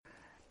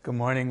Good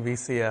morning,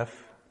 VCF.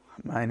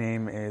 My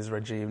name is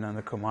Rajiv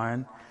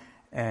Nandakumaran,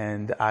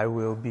 and I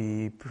will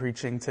be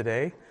preaching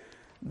today.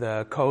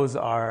 The Coes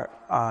are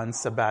on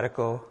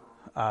sabbatical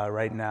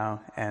right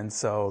now, and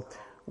so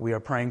we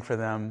are praying for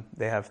them.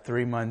 They have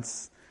 3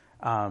 months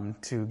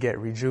to get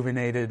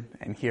rejuvenated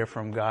and hear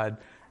from God,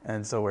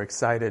 and so we're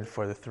excited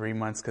for the 3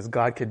 months because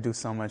God could do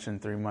so much in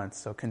 3 months,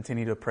 so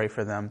continue to pray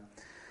for them.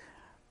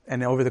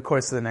 And over the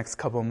course of the next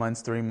couple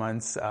months, 3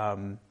 months,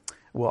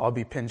 we'll all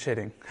be pinch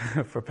hitting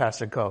for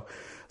Pastor Ko.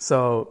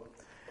 So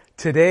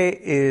today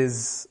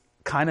is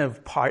kind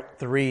of part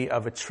 3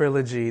 of a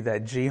trilogy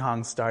that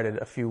Jihang started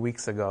a few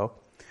weeks ago.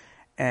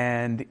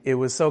 And it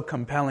was so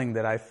compelling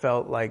that I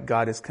felt like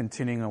God is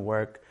continuing a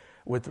work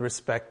with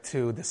respect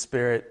to the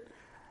Spirit,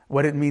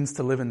 what it means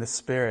to live in the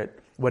Spirit,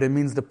 what it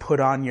means to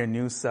put on your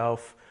new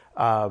self,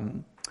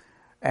 and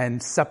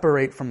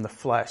separate from the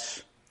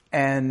flesh.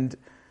 And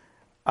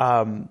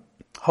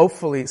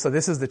hopefully, so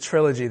this is the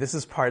trilogy, this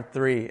is part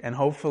 3, and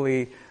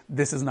hopefully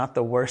this is not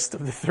the worst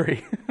of the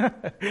 3,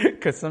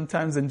 because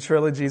sometimes in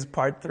trilogies,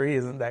 part 3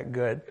 isn't that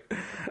good.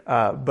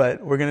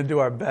 But we're going to do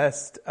our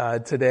best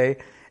today,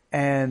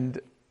 and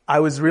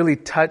I was really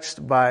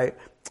touched by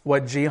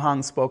what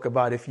Jihang spoke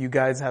about. If you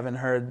guys haven't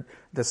heard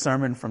the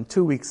sermon from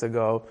 2 weeks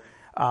ago,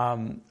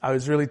 I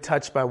was really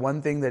touched by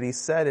one thing that he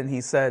said, and he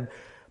said,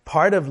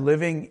 part of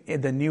living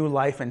in the new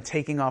life and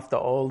taking off the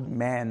old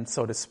man,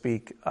 so to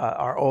speak,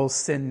 our old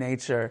sin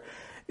nature,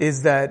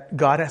 is that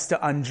God has to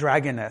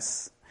undragon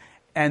us.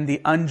 And the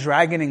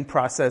undragoning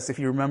process, if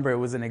you remember, it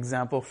was an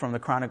example from the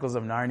Chronicles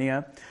of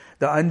Narnia.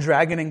 The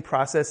undragoning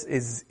process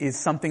is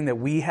something that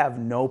we have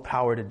no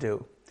power to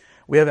do.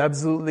 We have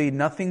absolutely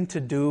nothing to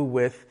do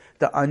with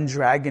the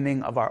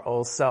undragoning of our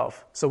old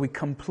self. So we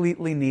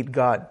completely need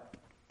God.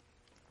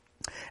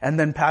 And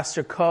then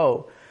Pastor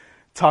Ko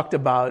talked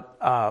about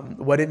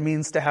what it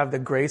means to have the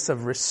grace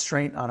of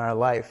restraint on our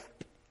life.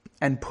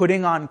 And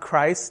putting on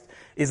Christ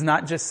is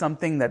not just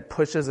something that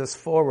pushes us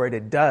forward,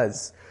 it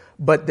does.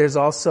 But there's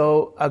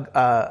also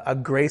a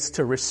grace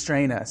to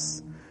restrain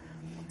us.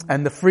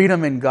 And the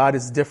freedom in God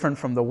is different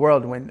from the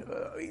world. When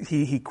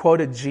he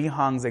quoted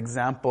Jihang's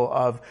example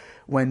of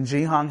when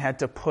Jihang had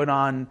to put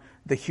on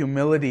the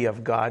humility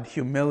of God,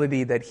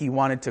 humility that he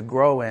wanted to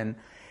grow in,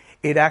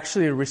 it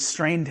actually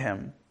restrained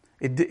him.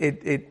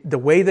 The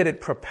way that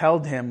it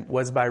propelled him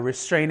was by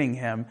restraining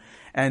him.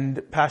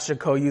 And Pastor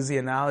Ko used the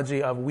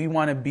analogy of we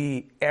want to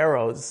be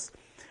arrows.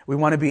 We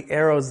want to be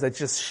arrows that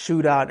just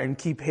shoot out and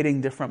keep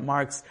hitting different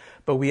marks,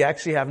 but we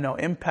actually have no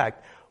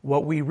impact.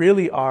 What we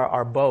really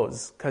are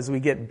bows, because we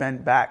get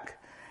bent back.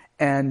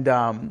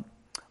 And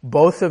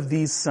both of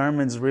these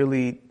sermons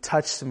really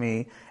touched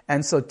me.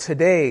 And so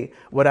today,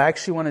 what I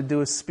actually want to do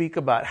is speak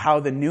about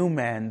how the new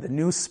man, the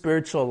new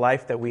spiritual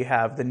life that we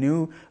have, the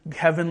new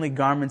heavenly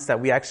garments that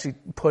we actually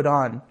put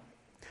on,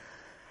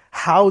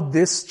 how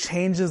this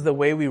changes the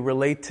way we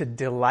relate to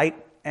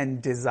delight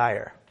and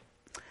desire.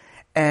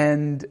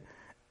 And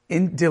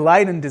in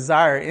delight and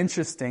desire,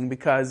 interesting,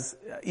 because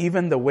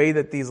even the way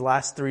that these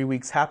last 3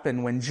 weeks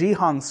happened, when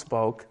Jihang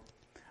spoke,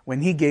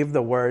 when he gave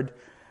the word,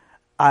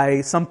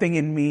 something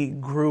in me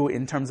grew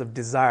in terms of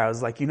desire. I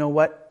was like, you know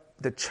what?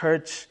 The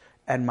church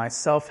and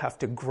myself have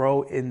to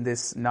grow in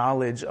this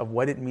knowledge of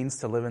what it means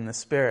to live in the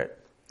Spirit.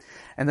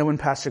 And then when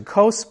Pastor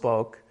Ko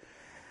spoke,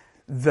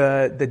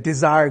 the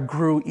desire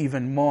grew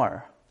even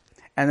more.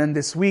 And then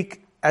this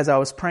week, as I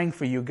was praying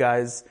for you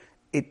guys,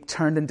 it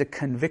turned into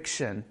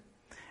conviction.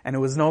 And it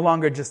was no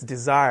longer just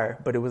desire,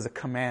 but it was a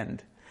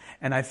command.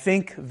 And I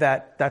think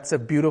that that's a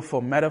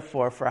beautiful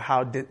metaphor for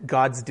how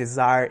God's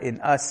desire in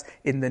us,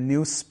 in the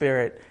new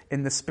spirit,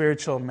 in the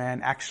spiritual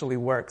man actually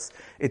works.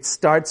 It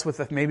starts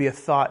with maybe a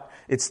thought.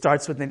 It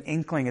starts with an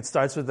inkling. It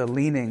starts with a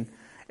leaning.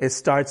 It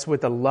starts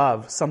with a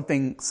love.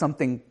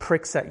 Something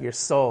pricks at your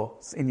soul,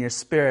 in your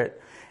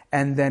spirit.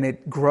 And then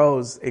it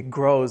grows,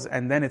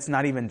 and then it's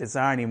not even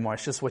desire anymore.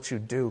 It's just what you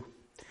do.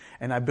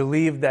 And I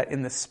believe that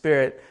in the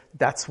Spirit,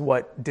 that's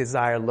what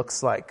desire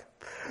looks like.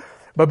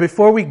 But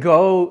before we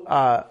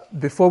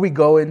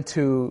go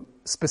into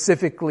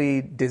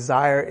specifically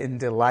desire and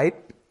delight,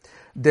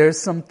 there's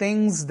some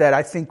things that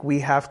I think we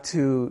have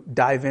to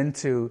dive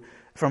into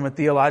from a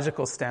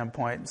theological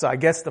standpoint. So I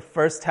guess the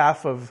first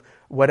half of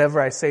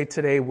whatever I say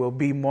today will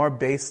be more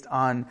based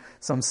on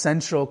some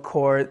central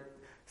core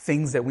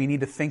things that we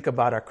need to think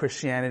about our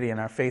Christianity and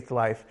our faith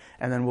life,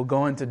 and then we'll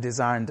go into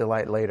desire and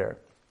delight later.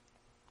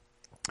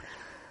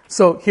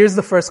 So here's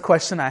the first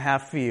question I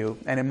have for you,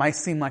 and it might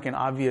seem like an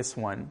obvious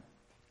one.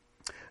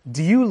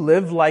 Do you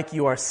live like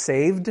you are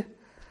saved,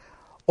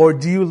 or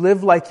do you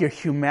live like your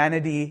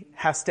humanity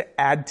has to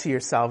add to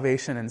your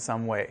salvation in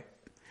some way?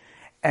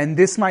 And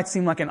this might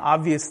seem like an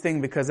obvious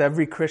thing because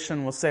every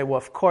Christian will say, well,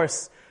 of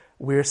course,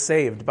 we're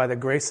saved by the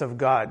grace of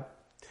God.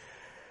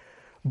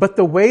 But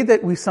the way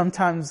that we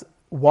sometimes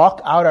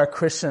walk out our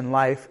Christian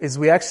life is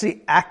we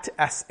actually act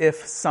as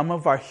if some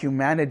of our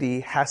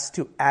humanity has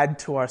to add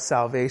to our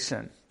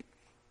salvation.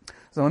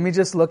 So let me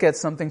just look at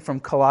something from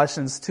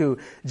Colossians 2.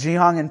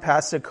 Jihang and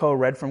Pastor Ko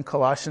read from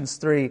Colossians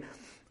 3.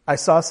 I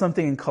saw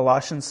something in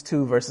Colossians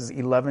 2, verses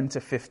 11 to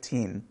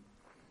 15.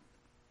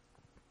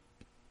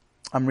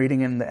 I'm reading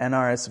in the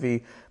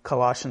NRSV,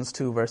 Colossians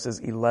 2, verses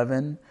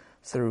 11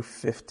 through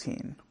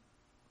 15.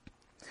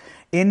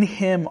 In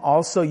him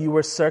also you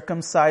were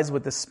circumcised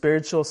with the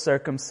spiritual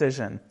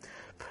circumcision,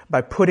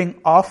 by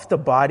putting off the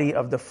body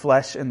of the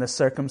flesh in the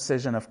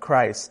circumcision of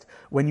Christ.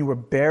 When you were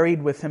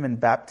buried with him in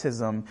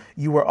baptism,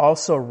 you were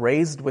also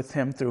raised with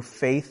him through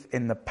faith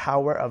in the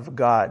power of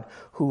God,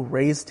 who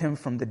raised him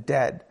from the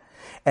dead.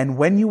 And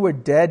when you were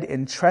dead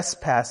in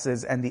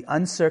trespasses and the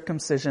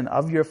uncircumcision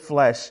of your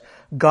flesh,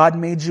 God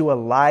made you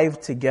alive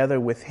together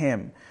with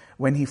him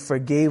when he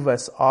forgave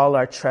us all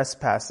our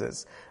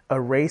trespasses,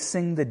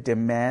 erasing the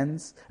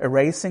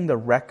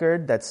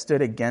record that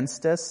stood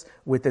against us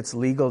with its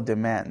legal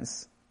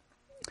demands.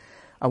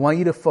 I want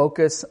you to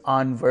focus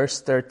on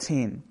verse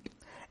 13.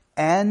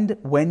 And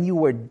when you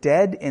were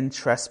dead in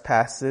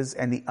trespasses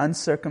and the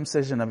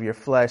uncircumcision of your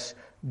flesh,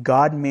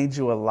 God made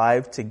you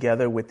alive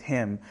together with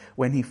him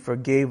when he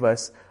forgave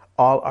us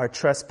all our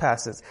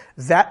trespasses.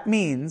 That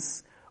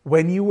means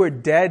when you were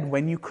dead,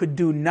 when you could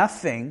do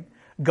nothing,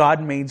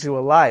 God made you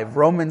alive.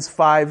 Romans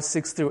 5,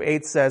 6 through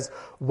 8 says,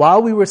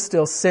 while we were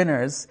still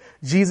sinners,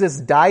 Jesus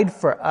died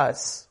for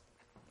us.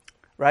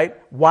 Right?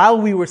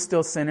 While we were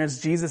still sinners,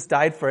 Jesus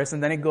died for us.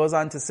 And then it goes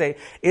on to say,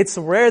 it's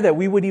rare that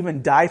we would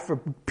even die for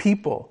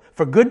people,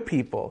 for good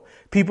people,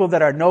 people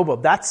that are noble.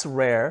 That's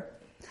rare.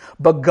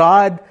 But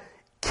God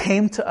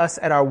came to us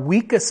at our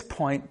weakest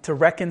point to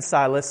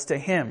reconcile us to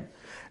him.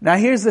 Now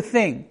here's the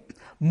thing.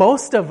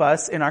 Most of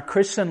us in our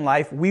Christian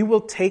life, we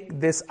will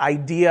take this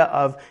idea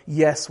of,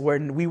 yes,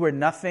 we were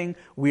nothing,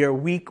 we are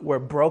weak, we're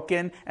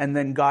broken, and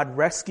then God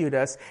rescued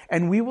us.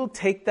 And we will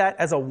take that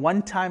as a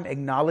one-time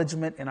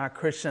acknowledgement in our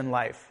Christian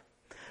life.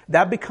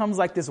 That becomes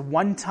like this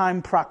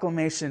one-time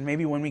proclamation,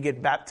 maybe when we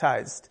get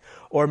baptized,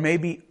 or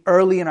maybe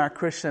early in our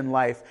Christian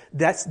life.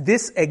 That's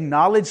this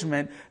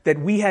acknowledgement that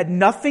we had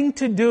nothing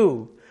to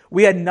do.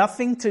 We had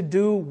nothing to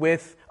do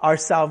with our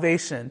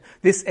salvation.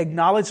 This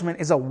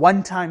acknowledgement is a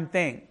one-time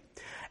thing.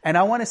 And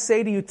I want to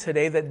say to you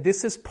today that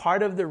this is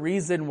part of the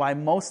reason why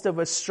most of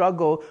us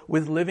struggle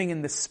with living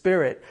in the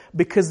Spirit,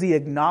 because the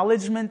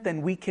acknowledgement that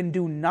we can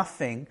do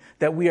nothing,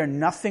 that we are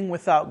nothing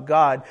without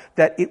God,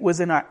 that it was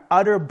in our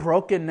utter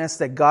brokenness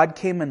that God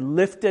came and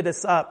lifted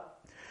us up.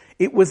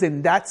 It was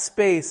in that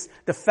space.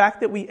 The fact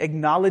that we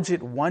acknowledge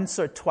it once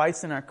or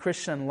twice in our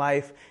Christian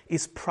life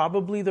is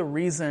probably the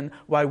reason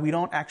why we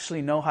don't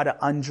actually know how to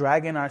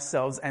undragon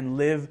ourselves and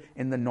live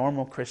in the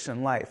normal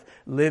Christian life.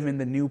 Live in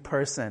the new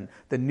person,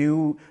 the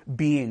new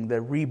being,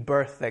 the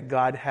rebirth that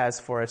God has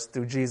for us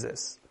through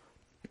Jesus.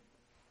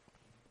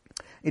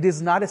 It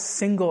is not a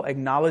single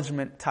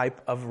acknowledgement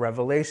type of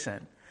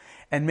revelation.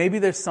 And maybe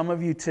there's some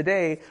of you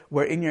today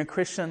where in your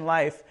Christian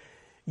life,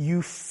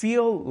 you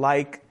feel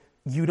like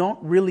you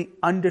don't really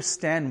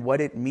understand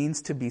what it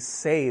means to be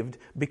saved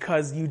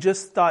because you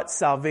just thought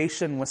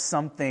salvation was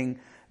something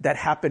that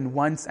happened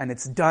once and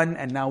it's done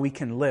and now we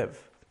can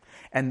live.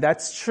 And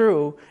that's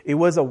true. It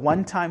was a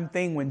one-time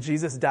thing when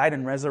Jesus died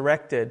and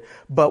resurrected.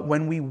 But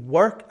when we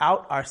work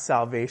out our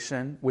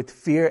salvation with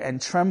fear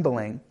and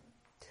trembling,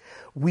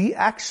 we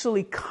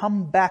actually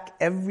come back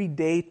every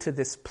day to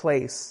this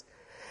place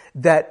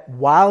that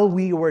while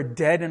we were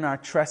dead in our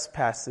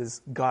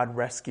trespasses, God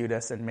rescued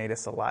us and made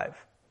us alive.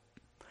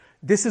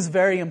 This is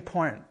very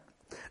important.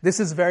 This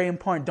is very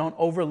important. Don't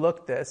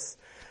overlook this,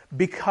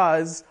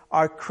 because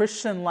our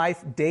Christian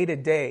life day to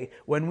day,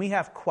 when we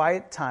have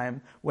quiet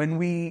time, when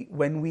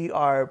we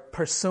are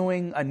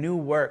pursuing a new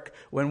work,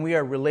 when we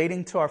are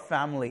relating to our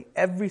family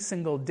every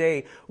single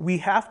day, we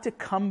have to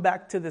come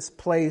back to this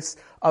place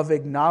of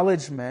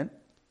acknowledgement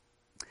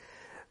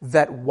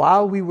that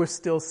while we were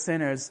still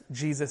sinners,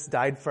 Jesus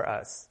died for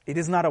us. It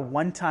is not a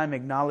one-time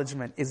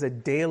acknowledgement, it's a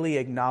daily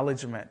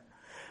acknowledgement.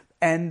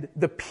 And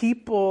the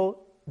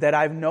people that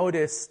I've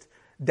noticed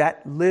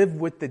that live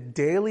with the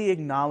daily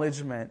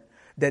acknowledgement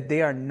that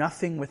they are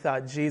nothing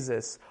without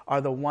Jesus are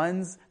the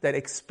ones that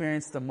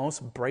experience the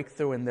most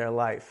breakthrough in their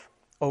life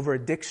over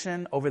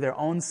addiction, over their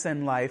own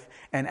sin life,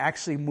 and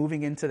actually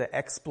moving into the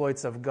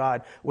exploits of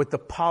God with the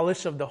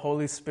polish of the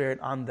Holy Spirit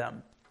on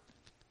them.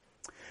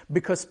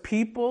 Because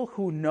people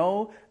who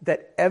know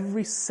that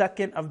every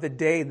second of the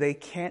day they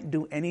can't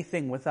do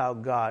anything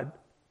without God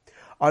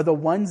are the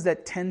ones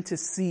that tend to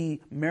see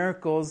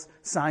miracles,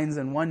 signs,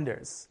 and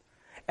wonders,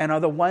 and are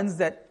the ones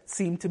that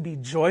seem to be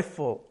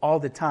joyful all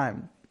the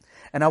time.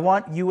 And I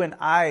want you and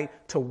I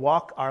to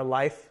walk our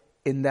life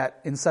in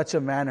such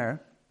a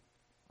manner.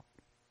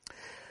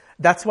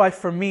 That's why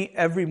for me,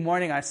 every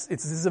morning, this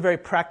is a very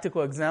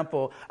practical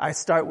example. I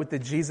start with the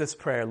Jesus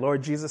prayer.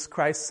 Lord Jesus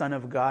Christ, Son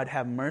of God,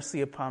 have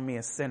mercy upon me,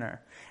 a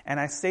sinner. And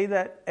I say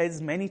that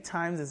as many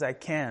times as I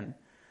can.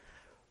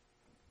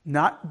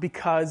 Not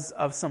because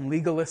of some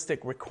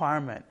legalistic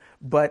requirement,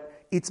 but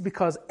it's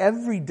because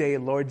every day,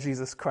 Lord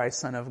Jesus Christ,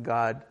 Son of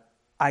God,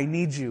 I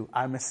need you.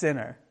 I'm a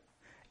sinner.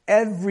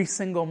 Every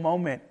single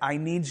moment, I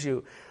need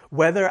you.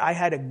 Whether I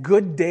had a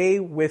good day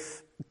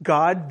with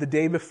God the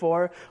day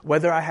before,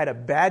 whether I had a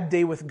bad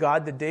day with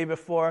God the day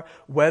before,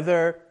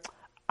 whether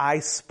I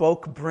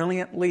spoke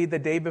brilliantly the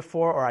day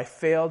before, or I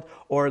failed,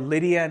 or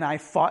Lydia and I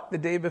fought the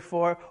day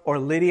before, or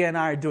Lydia and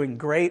I are doing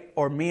great,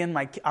 or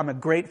I'm a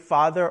great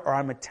father, or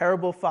I'm a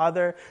terrible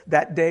father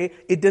that day.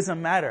 It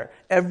doesn't matter.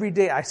 Every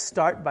day I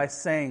start by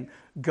saying,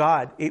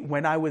 God,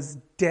 when I was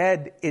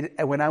dead,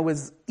 when I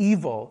was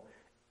evil,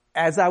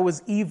 as I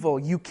was evil,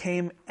 you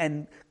came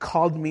and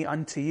called me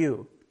unto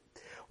you.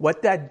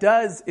 What that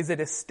does is it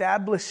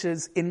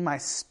establishes in my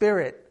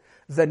spirit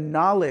the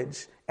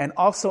knowledge, and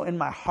also in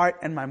my heart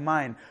and my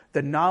mind,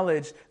 the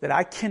knowledge that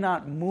I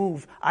cannot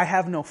move. I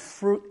have no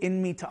fruit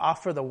in me to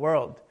offer the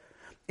world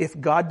if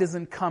God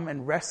doesn't come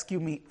and rescue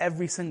me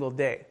every single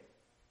day.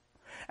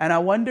 And I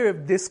wonder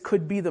if this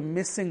could be the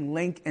missing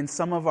link in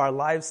some of our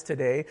lives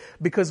today,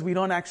 because we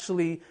don't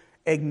actually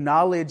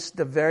acknowledge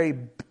the very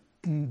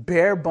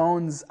bare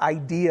bones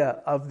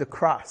idea of the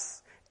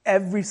cross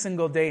every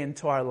single day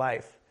into our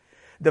life.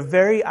 The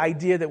very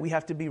idea that we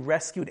have to be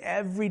rescued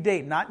every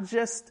day, not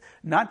just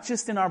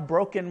in our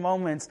broken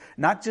moments,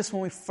 not just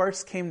when we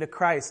first came to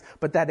Christ,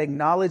 but that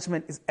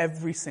acknowledgement is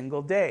every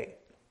single day,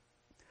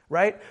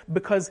 right?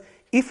 Because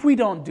if we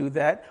don't do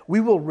that, we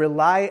will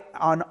rely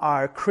on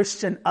our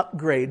Christian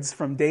upgrades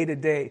from day to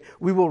day.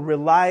 We will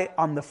rely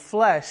on the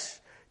flesh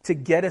to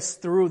get us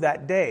through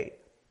that day,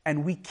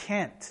 and we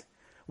can't.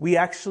 We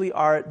actually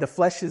the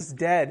flesh is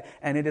dead,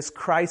 and it is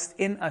Christ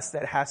in us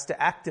that has to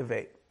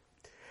activate.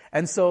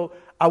 And so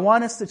I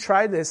want us to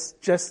try this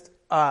just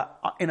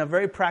in a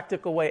very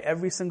practical way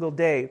every single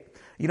day.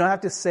 You don't have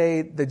to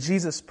say the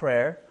Jesus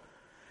prayer,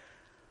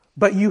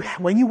 but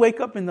when you wake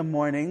up in the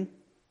morning,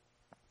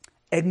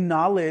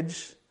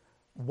 acknowledge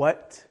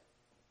what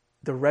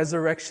the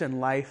resurrection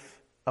life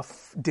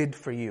did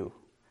for you.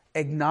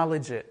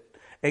 Acknowledge it.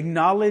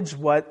 Acknowledge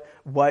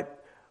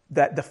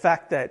the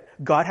fact that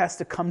God has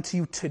to come to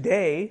you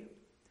today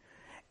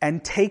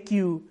and take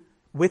you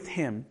with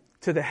him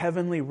to the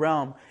heavenly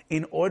realm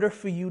in order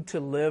for you to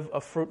live a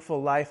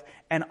fruitful life,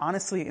 and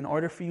honestly, in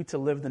order for you to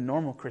live the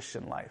normal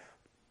Christian life.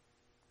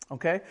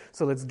 Okay?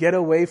 So let's get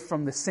away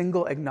from the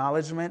single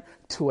acknowledgement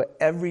to an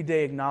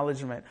everyday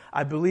acknowledgement.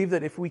 I believe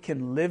that if we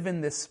can live in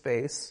this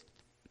space,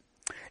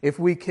 if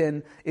we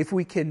can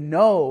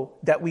know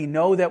that we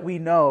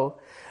know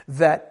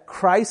that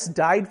Christ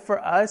died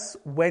for us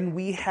when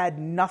we had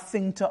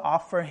nothing to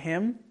offer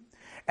him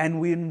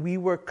and when we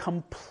were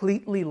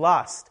completely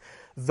lost.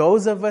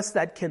 Those of us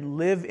that can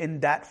live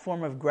in that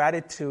form of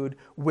gratitude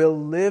will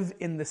live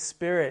in the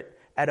Spirit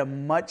at a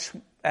much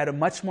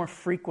more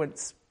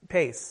frequent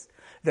pace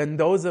than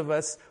those of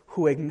us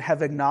who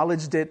have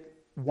acknowledged it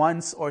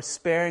once or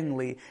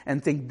sparingly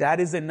and think that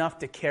is enough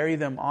to carry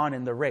them on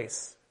in the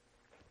race.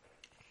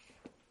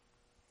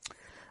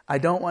 I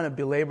don't want to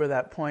belabor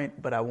that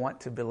point, but I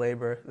want to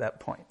belabor that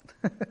point.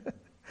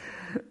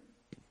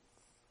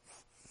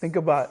 Think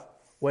about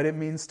what it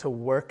means to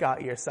work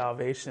out your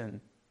salvation.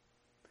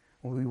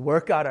 When we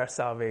work out our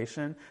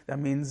salvation, that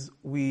means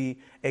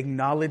we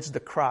acknowledge the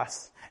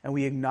cross and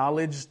we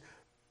acknowledge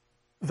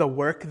the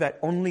work that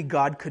only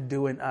God could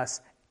do in us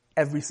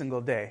every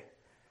single day.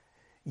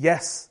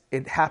 Yes,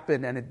 it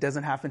happened and it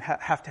doesn't have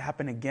to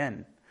happen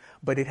again,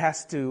 but it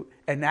has to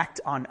enact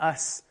on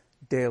us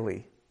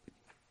daily.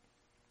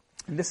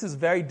 And this is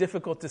very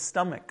difficult to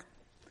stomach.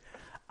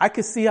 I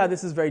could see how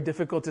this is very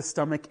difficult to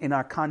stomach in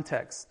our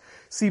context.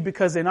 See,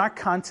 because in our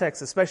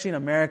context, especially in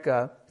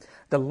America,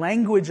 the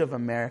language of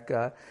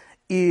America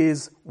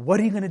is, what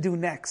are you going to do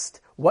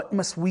next? What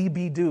must we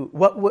be do?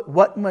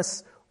 What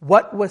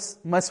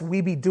must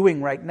we be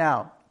doing right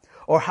now?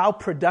 Or how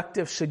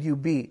productive should you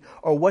be?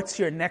 Or what's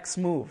your next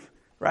move,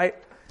 right?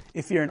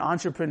 If you're an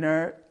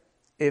entrepreneur,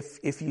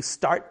 if you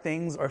start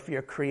things, or if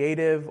you're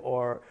creative,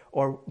 or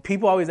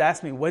people always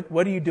ask me,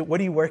 what do you do? What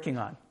are you working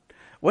on?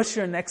 What's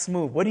your next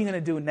move? What are you going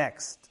to do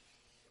next?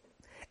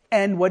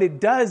 And what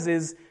it does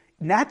is,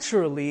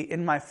 naturally,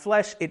 in my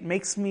flesh, it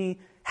makes me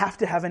have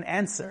to have an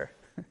answer.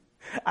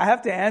 I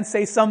have to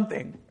say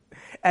something.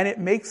 And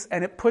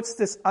it puts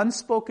this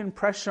unspoken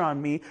pressure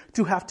on me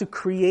to have to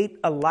create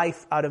a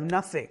life out of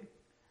nothing.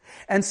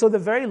 And so the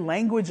very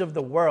language of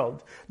the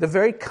world, the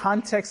very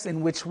context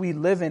in which we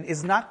live in,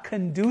 is not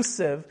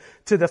conducive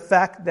to the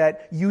fact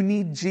that you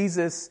need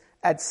Jesus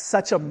at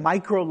such a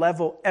micro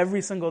level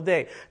every single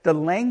day. The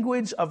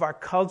language of our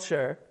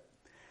culture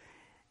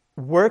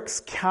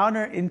works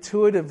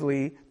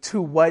counterintuitively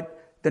to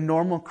what the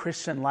normal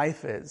Christian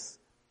life is.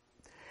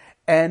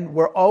 And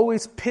we're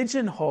always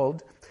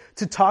pigeonholed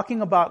to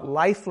talking about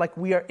life like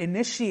we are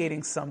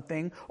initiating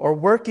something or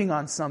working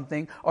on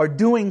something or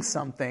doing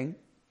something.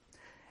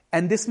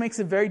 And this makes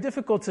it very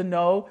difficult to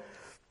know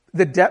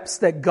the depths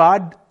that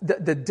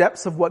the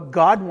depths of what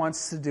God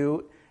wants to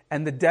do,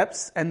 and the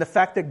depths and the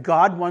fact that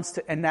God wants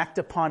to enact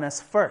upon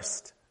us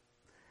first.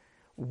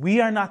 We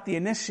are not the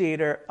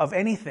initiator of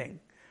anything.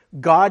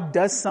 God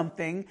does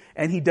something,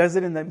 and he does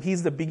it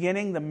he's the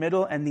beginning, the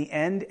middle, and the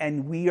end,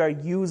 and we are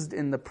used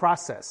in the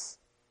process.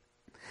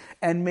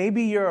 And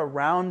maybe you're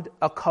around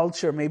a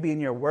culture, maybe in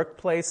your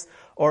workplace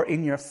or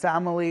in your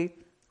family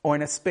or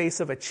in a space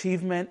of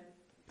achievement,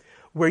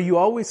 where you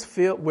always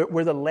feel,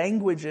 where the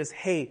language is,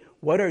 hey,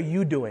 what are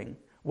you doing?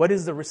 What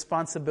is the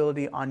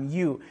responsibility on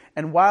you?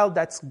 And while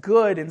that's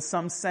good in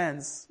some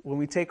sense, when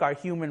we take our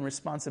human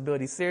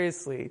responsibility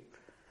seriously,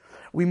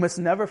 we must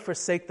never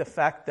forsake the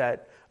fact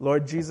that,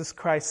 Lord Jesus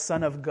Christ,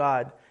 Son of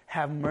God,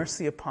 have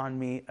mercy upon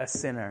me, a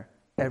sinner,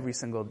 every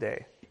single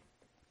day.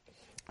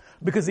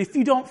 Because if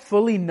you don't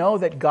fully know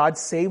that God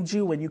saved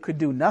you when you could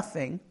do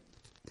nothing,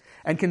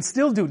 and can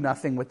still do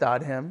nothing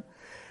without Him,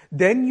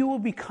 then you will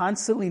be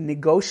constantly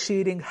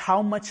negotiating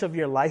how much of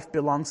your life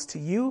belongs to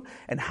you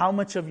and how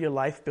much of your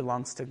life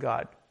belongs to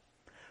God.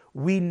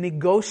 We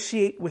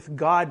negotiate with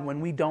God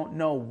when we don't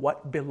know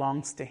what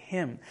belongs to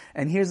Him.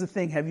 And here's the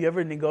thing, have you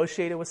ever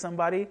negotiated with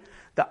somebody?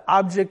 The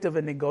object of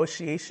a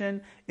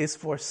negotiation is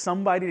for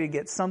somebody to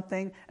get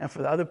something and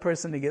for the other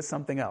person to get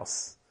something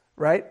else,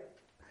 right?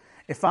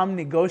 If I'm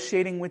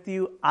negotiating with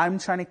you, I'm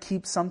trying to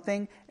keep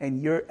something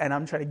and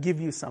I'm trying to give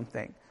you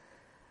something.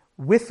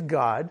 With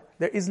God,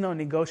 there is no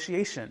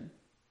negotiation.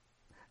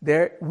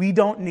 We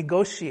don't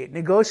negotiate.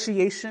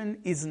 Negotiation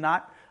is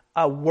not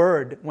a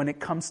word when it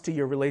comes to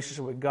your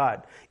relationship with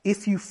God.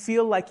 If you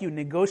feel like you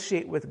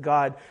negotiate with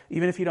God,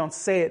 even if you don't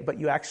say it, but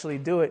you actually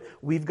do it,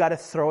 we've got to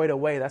throw it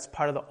away. That's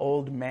part of the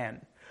old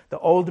man. The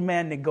old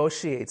man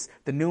negotiates.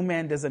 The new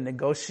man doesn't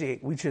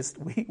negotiate.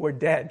 We're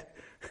dead.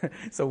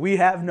 So we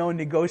have no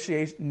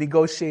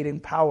negotiating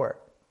power.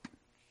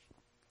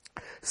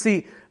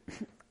 See,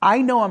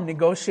 I know I'm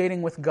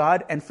negotiating with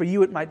God, and for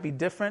you it might be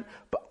different,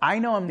 but I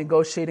know I'm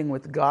negotiating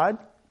with God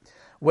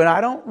when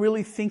I don't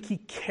really think He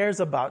cares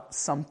about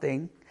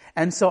something,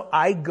 and so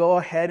I go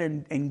ahead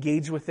and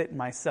engage with it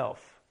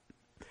myself.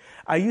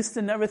 I used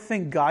to never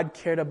think God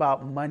cared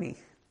about money.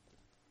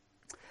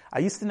 I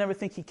used to never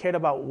think He cared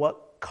about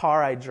what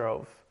car I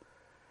drove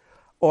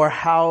or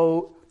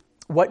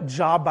what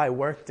job I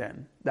worked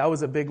in. That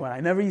was a big one. I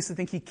never used to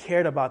think He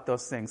cared about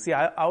those things. See,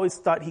 I always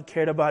thought He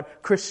cared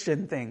about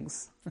Christian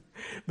things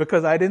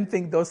because I didn't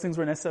think those things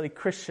were necessarily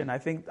Christian. I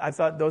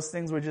thought those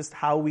things were just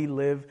how we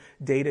live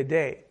day to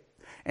day.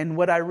 And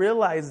what I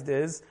realized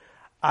is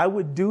I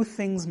would do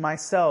things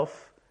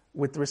myself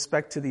with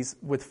respect to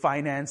with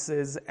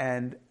finances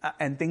and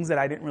things that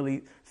I didn't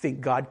really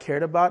think God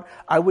cared about.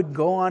 I would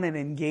go on and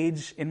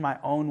engage in my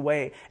own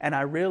way. And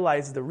I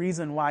realized the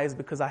reason why is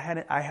because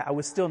I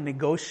was still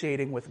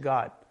negotiating with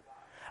God.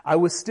 I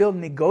was still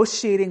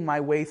negotiating my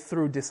way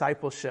through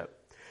discipleship.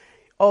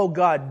 Oh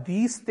God,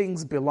 these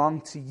things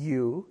belong to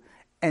you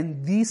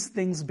and these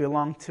things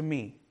belong to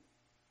me.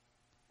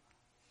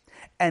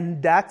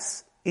 And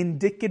that's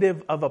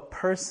indicative of a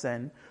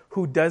person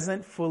who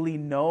doesn't fully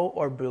know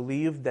or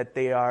believe that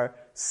they are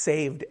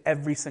saved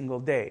every single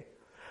day.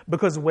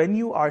 Because when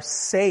you are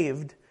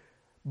saved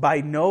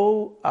by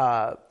no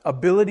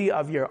ability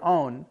of your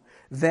own,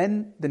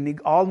 then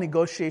all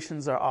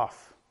negotiations are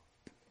off.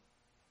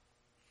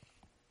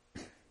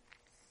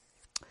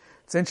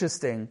 It's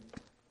interesting.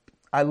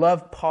 I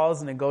love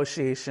Paul's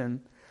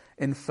negotiation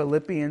in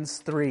Philippians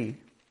 3,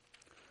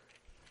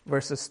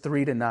 verses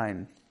 3 to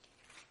 9.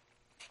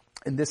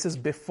 And this is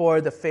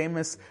before the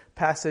famous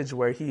passage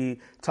where he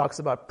talks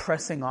about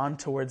pressing on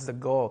towards the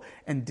goal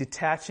and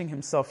detaching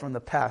himself from the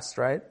past,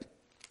 right?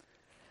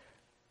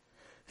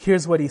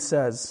 Here's what he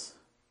says.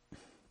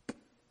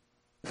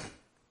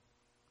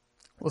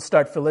 We'll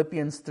start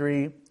Philippians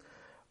 3,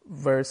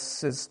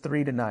 verses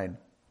 3 to 9.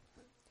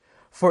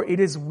 For it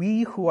is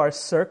we who are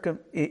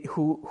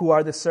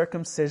the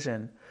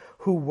circumcision,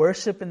 who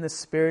worship in the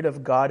Spirit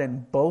of God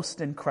and boast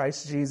in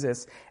Christ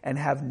Jesus and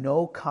have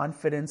no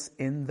confidence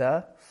in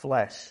the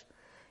flesh,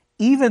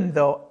 even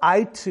though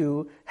I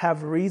too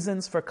have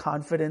reasons for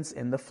confidence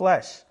in the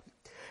flesh.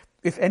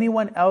 If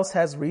anyone else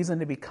has reason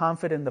to be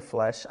confident in the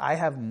flesh, I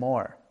have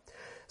more.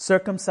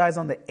 Circumcised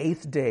on the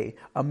 8th day,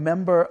 a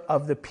member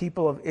of the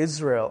people of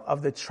Israel,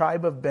 of the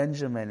tribe of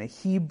Benjamin, a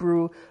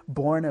Hebrew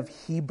born of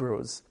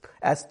Hebrews,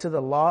 as to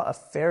the law, a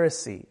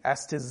Pharisee,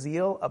 as to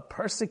zeal, a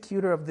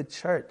persecutor of the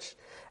church,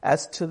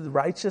 as to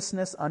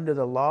righteousness under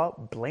the law,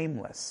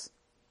 blameless.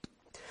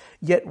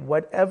 Yet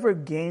whatever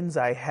gains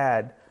I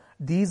had,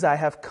 these I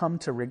have come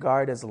to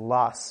regard as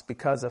loss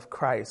because of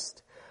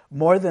Christ.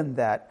 More than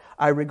that,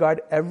 I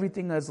regard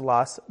everything as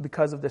loss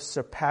because of the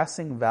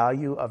surpassing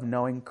value of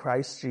knowing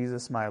Christ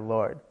Jesus my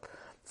Lord.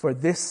 For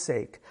this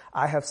sake,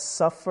 I have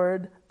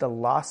suffered the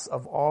loss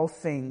of all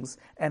things,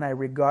 and I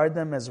regard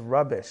them as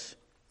rubbish,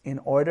 in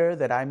order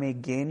that I may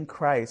gain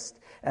Christ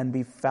and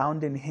be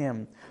found in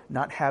Him,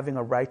 not having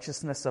a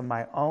righteousness of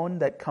my own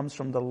that comes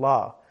from the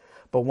law,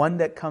 but one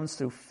that comes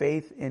through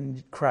faith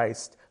in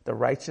Christ, the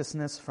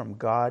righteousness from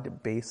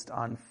God based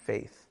on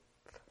faith.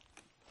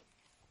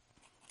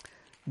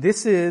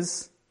 This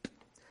is,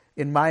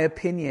 in my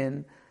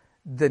opinion,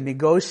 the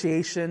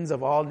negotiations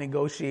of all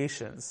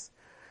negotiations,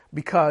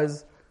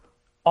 because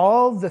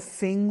all the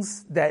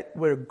things that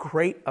were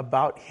great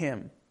about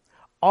Him,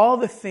 all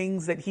the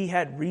things that He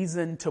had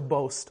reason to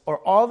boast, or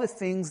all the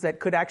things that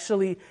could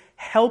actually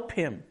help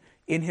Him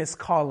in His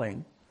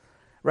calling,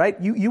 right?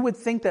 You would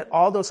think that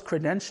all those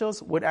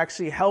credentials would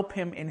actually help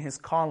Him in His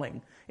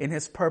calling, in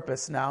His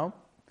purpose now.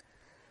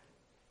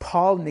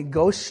 Paul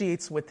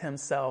negotiates with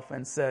himself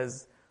and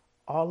says,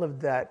 all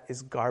of that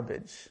is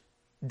garbage,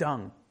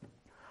 dung.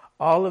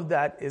 All of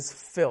that is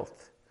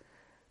filth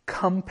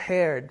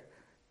compared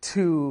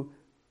to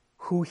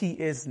who he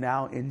is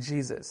now in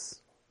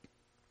Jesus.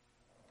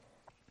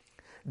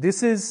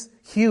 This is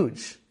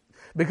huge,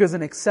 because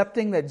in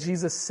accepting that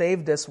Jesus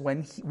saved us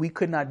when we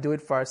could not do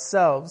it for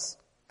ourselves,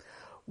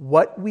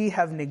 what we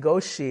have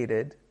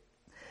negotiated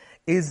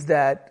is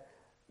that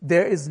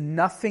there is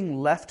nothing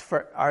left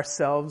for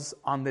ourselves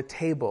on the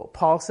table.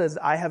 Paul says,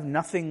 I have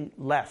nothing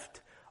left.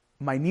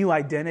 My new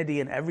identity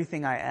and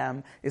everything I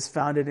am is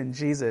founded in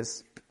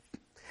Jesus.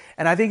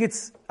 And I think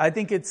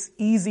it's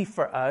easy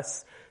for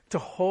us to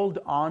hold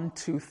on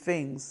to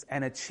things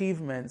and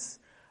achievements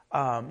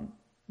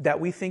that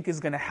we think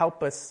is going to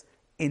help us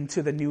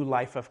into the new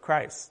life of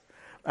Christ.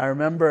 I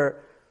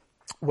remember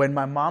when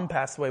my mom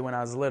passed away when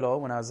I was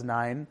little, when I was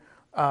 9,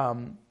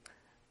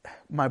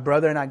 my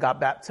brother and I got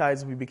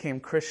baptized. We became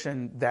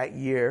Christian that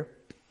year.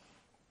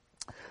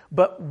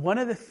 But one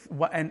of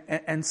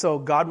and so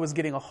God was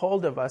getting a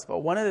hold of us. But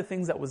one of the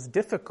things that was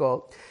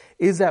difficult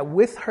is that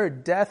with her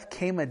death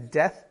came a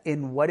death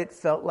in what it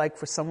felt like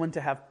for someone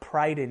to have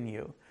pride in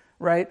you,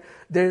 right?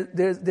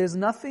 There's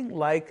nothing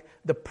like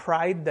the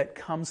pride that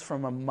comes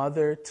from a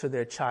mother to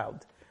their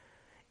child.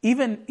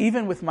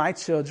 Even with my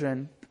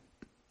children,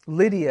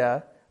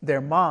 Lydia,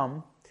 their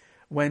mom,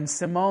 when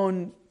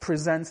Simone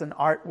presents an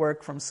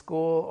artwork from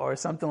school or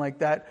something like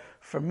that,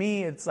 for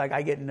me, it's like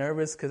I get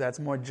nervous because that's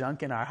more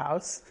junk in our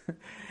house.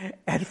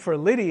 And for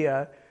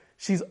Lydia,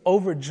 she's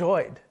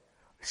overjoyed.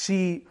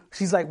 She's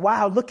like,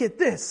 wow, look at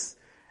this.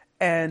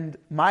 And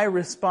my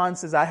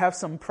response is, I have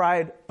some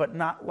pride, but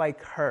not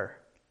like her.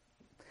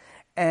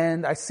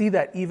 And I see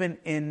that even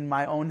in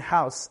my own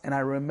house. And I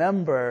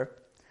remember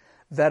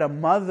that a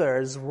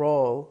mother's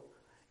role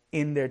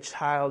in their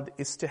child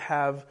is to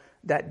have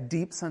that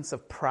deep sense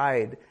of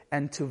pride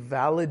and to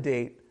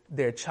validate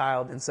their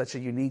child in such a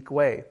unique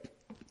way.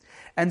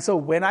 And so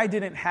when I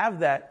didn't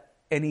have that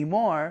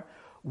anymore,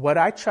 what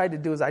I tried to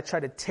do is I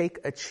tried to take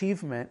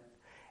achievement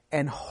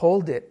and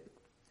hold it.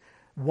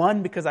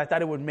 One, because I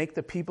thought it would make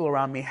the people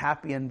around me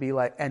happy and be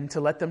like, and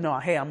to let them know,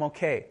 hey, I'm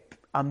okay.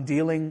 I'm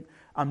dealing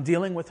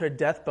with her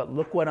death, but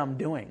look what I'm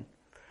doing.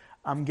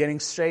 I'm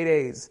getting straight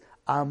A's.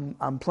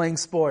 I'm playing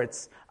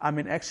sports. I'm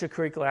in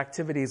extracurricular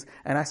activities.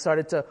 And I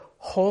started to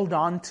hold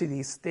on to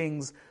these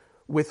things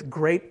with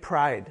great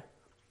pride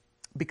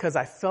because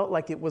I felt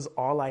like it was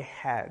all I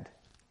had.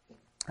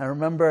 I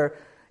remember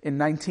in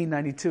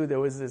 1992,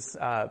 there was this,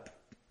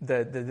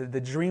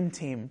 the Dream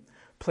Team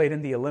played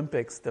in the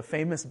Olympics, the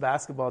famous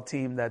basketball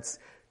team that's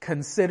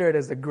considered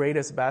as the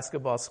greatest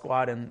basketball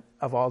squad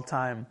of all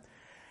time.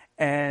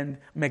 And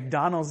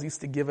McDonald's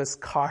used to give us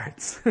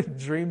cards,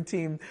 Dream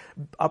Team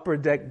Upper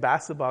Deck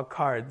basketball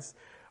cards,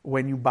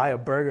 when you buy a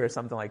burger or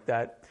something like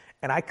that.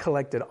 And I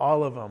collected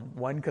all of them.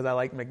 One, because I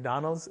like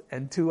McDonald's,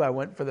 and two, I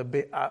went for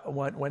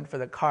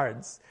the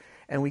cards.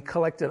 And we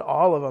collected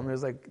all of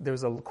them. There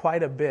was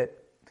quite a bit.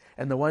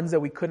 And the ones that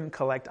we couldn't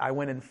collect, I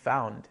went and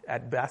found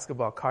at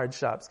basketball card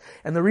shops.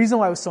 And the reason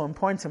why it was so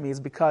important to me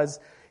is because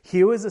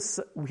here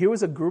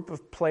was a group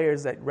of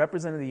players that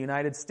represented the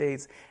United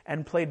States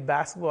and played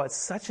basketball at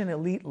such an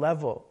elite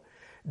level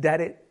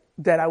that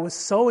I was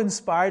so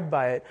inspired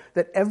by it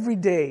that every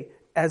day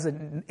as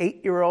an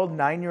 8-year-old,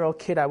 9-year-old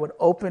kid, I would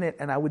open it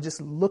and I would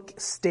just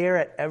stare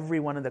at every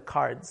one of the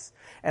cards.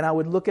 And I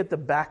would look at the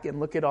back and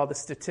look at all the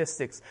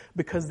statistics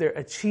because their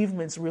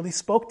achievements really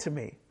spoke to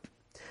me.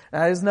 Now,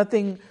 there's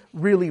nothing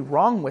really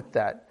wrong with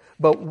that.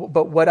 But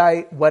what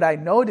I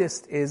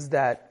noticed is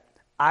that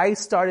I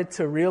started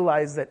to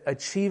realize that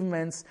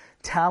achievements,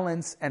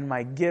 talents, and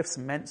my gifts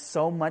meant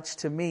so much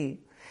to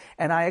me.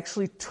 And I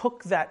actually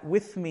took that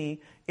with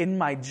me in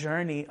my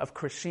journey of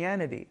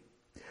Christianity,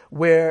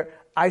 where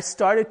I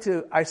started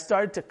to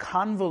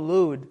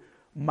convolute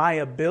my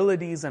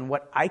abilities and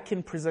what I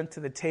can present to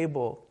the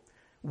table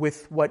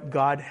with what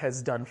God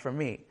has done for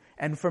me.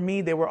 And for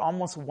me, they were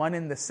almost one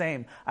and the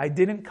same. I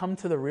didn't come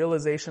to the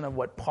realization of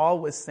what Paul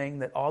was saying,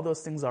 that all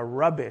those things are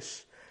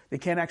rubbish. They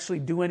can't actually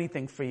do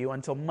anything for you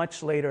until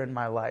much later in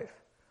my life.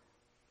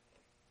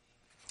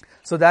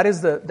 So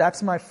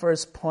that's my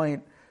first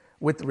point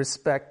with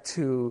respect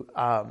to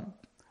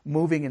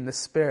moving in the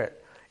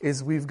Spirit,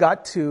 is we've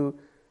got to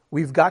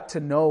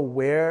know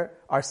where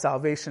our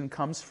salvation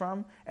comes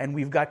from, and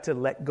we've got to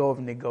let go of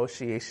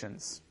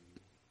negotiations.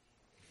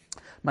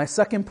 My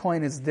second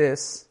point is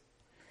this,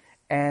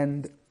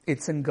 and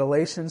it's in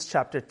Galatians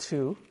chapter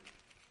 2.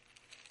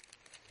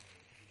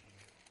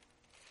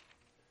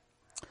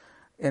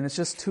 And it's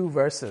just 2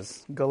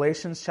 verses.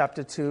 Galatians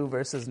chapter 2,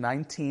 verses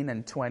 19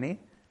 and 20.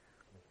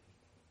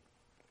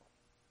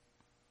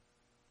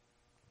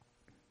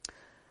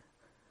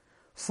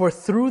 For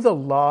through the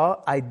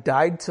law I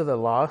died to the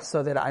law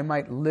so that I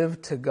might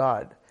live to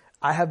God.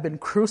 I have been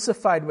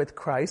crucified with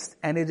Christ,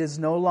 and it is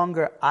no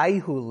longer I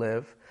who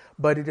live,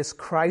 but it is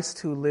Christ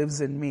who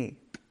lives in me.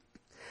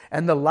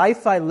 And the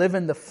life I live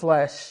in the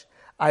flesh,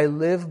 I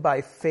live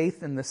by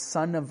faith in the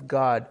Son of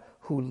God,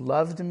 who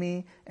loved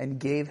me and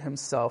gave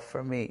himself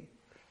for me.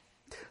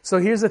 So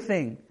here's the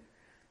thing.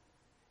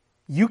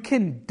 You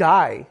can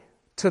die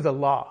to the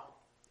law.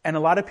 And a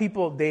lot of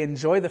people, they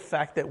enjoy the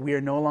fact that we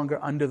are no longer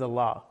under the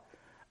law.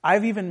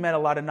 I've even met a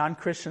lot of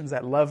non-Christians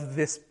that love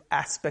this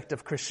aspect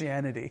of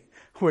Christianity.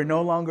 We're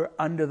no longer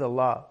under the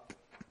law.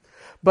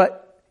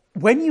 But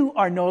when you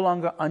are no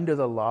longer under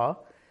the law,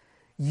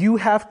 you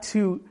have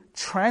to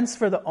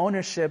transfer the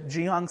ownership.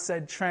 Ji-Hong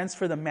said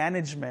transfer the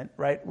management,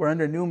 right? We're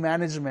under new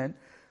management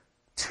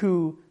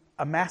to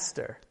a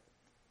master.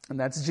 And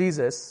that's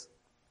Jesus.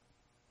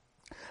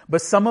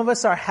 But some of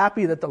us are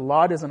happy that the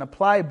law doesn't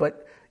apply,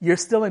 but you're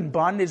still in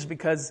bondage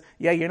because,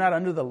 you're not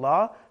under the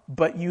law,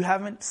 but you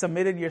haven't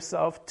submitted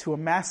yourself to a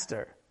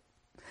master.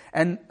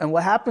 And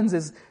what happens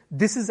is,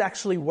 this is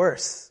actually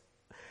worse.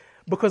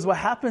 Because what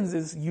happens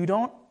is you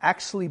don't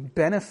actually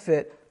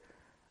benefit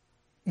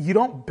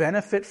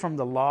from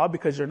the law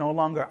because you're no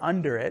longer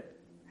under it.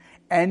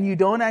 And you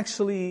don't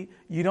actually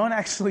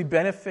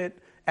benefit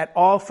at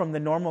all from the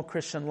normal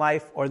Christian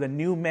life or the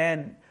new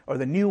man or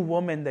the new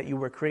woman that you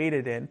were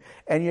created in.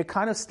 And you're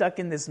kind of stuck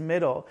in this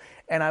middle.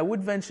 And I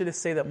would venture to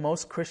say that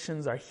most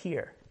Christians are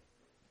here.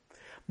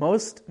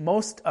 Most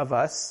of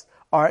us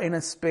are in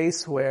a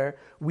space where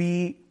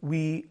we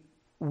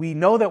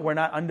know that we're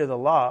not under the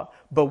law,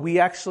 but we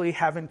actually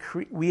haven't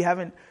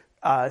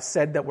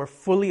said that we're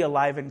fully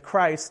alive in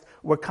Christ.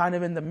 We're kind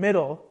of in the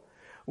middle,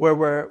 where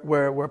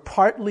we're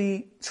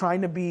partly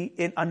trying to be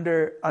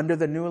under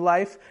the new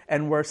life,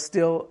 and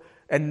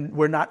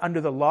we're not under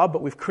the law,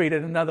 but we've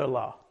created another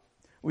law.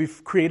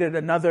 We've created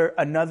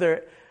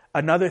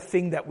another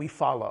thing that we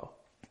follow.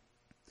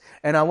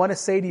 And I want to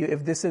say to you,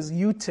 if this is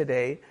you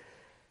today,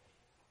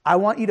 I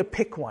want you to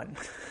pick one.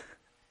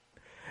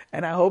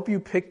 And I hope you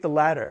pick the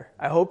latter.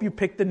 I hope you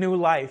pick the new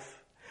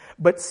life.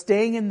 But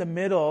staying in the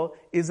middle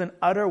is an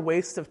utter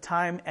waste of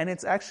time, and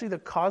it's actually the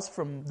cause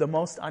for the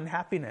most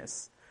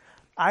unhappiness.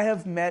 I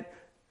have met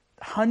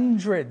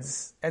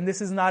hundreds, and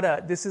this is not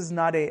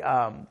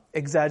a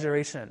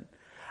exaggeration.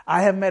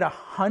 I have met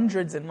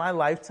hundreds in my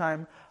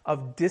lifetime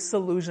of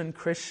disillusioned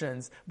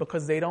Christians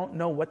because they don't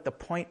know what the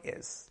point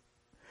is.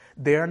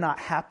 They're not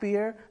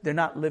happier. They're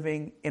not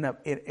living in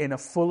a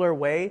fuller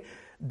way.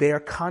 They are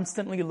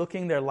constantly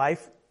looking their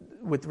life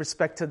with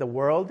respect to the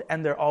world,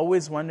 and they're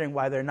always wondering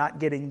why they're not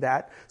getting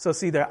that. So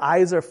see, their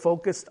eyes are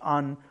focused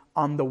on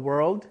the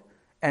world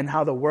and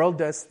how the world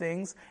does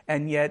things,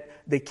 and yet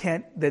they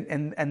can't,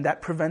 and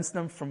that prevents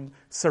them from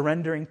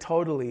surrendering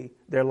totally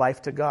their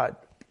life to God.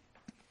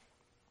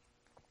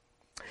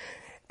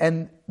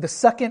 And the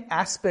second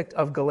aspect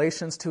of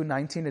Galatians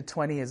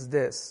 2:19-20 is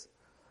this.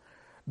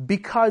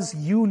 Because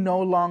you no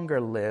longer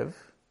live,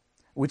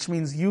 which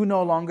means you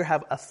no longer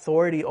have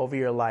authority over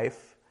your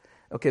life.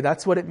 Okay,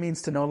 that's what it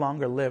means to no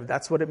longer live.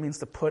 That's what it means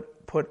to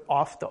put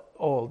off the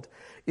old,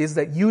 is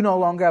that you no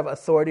longer have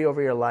authority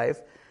over your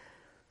life.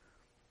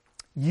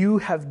 You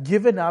have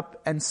given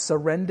up and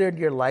surrendered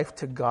your life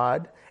to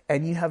God,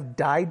 and you have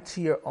died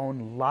to your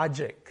own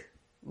logic.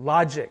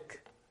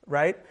 Logic,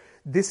 right?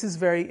 This is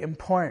very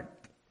important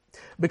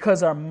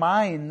because our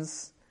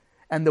minds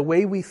and the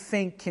way we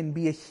think can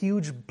be a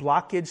huge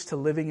blockage to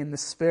living in the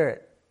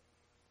Spirit.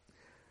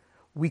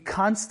 We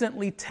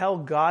constantly tell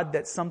God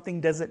that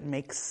something doesn't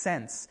make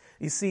sense.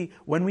 You see,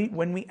 when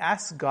we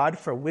ask God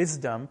for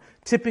wisdom,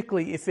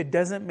 typically if it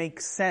doesn't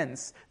make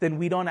sense, then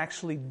we don't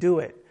actually do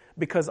it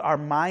because our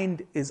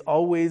mind is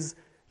always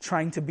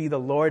trying to be the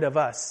Lord of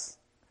us.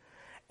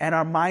 And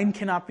our mind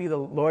cannot be the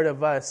Lord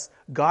of us.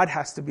 God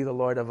has to be the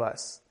Lord of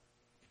us.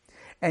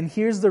 And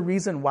here's the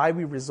reason why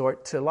we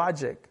resort to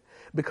logic.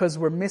 Because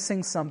we're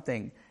missing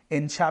something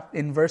in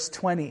verse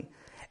 20.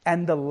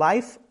 And the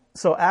life,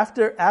 so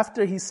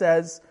after he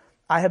says,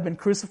 I have been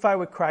crucified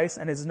with Christ,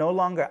 and it is no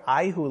longer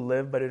I who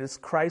live, but it is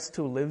Christ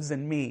who lives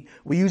in me.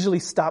 We usually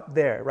stop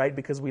there, right?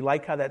 Because we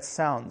like how that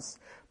sounds.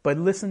 But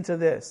listen to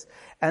this.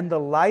 And the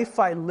life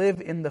I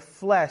live in the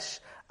flesh,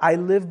 I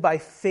live by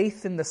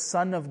faith in the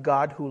Son of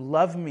God who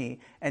loved me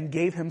and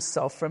gave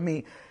himself for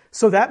me.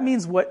 So that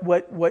means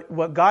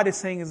what God is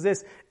saying is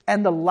this.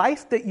 And the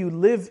life that you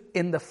live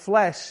in the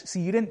flesh,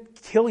 see, you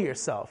didn't kill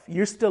yourself.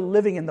 You're still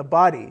living in the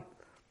body.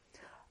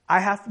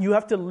 You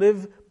have to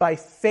live by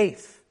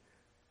faith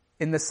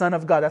in the Son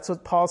of God. That's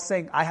what Paul's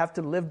saying. I have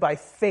to live by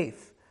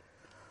faith.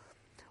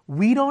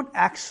 We don't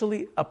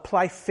actually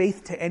apply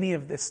faith to any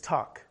of this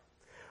talk.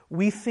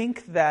 We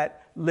think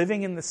that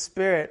living in the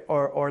Spirit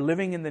or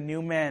living in the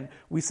new man,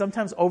 we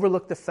sometimes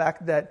overlook the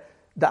fact that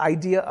the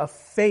idea of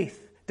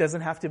faith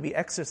doesn't have to be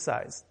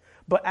exercised.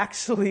 But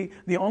actually,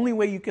 the only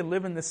way you can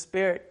live in the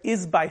Spirit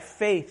is by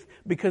faith,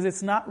 because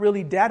it's not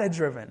really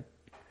data-driven.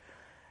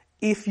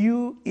 If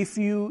you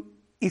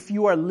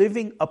are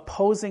living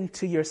opposing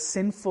to your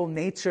sinful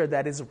nature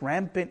that is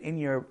rampant in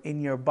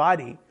your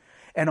body,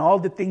 and all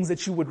the things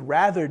that you would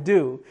rather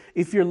do,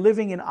 if you're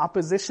living in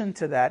opposition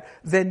to that,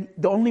 then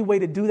the only way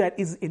to do that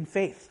is in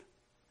faith,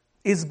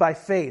 is by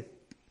faith.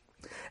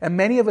 And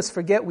many of us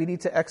forget we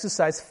need to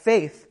exercise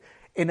faith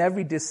in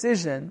every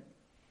decision.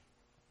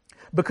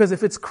 Because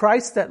if it's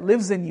Christ that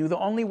lives in you, the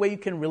only way you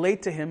can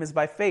relate to him is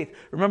by faith.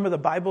 Remember, the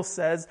Bible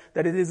says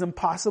that it is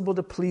impossible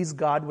to please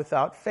God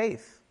without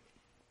faith.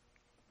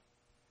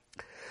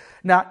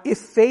 Now, if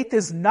faith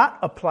is not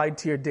applied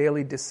to your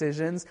daily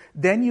decisions,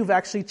 then you've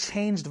actually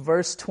changed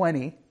verse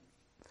 20.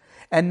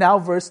 And now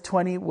verse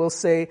 20 will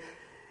say,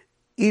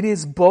 it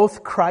is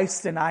both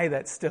Christ and I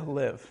that still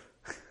live.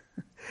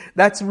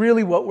 That's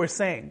really what we're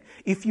saying.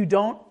 If you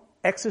don't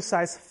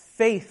exercise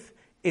faith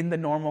in the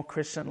normal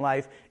Christian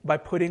life by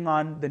putting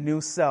on the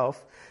new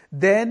self,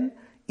 then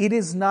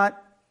it's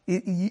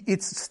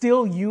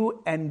still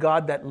you and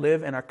God that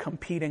live and are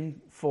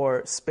competing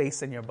for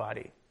space in your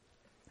body.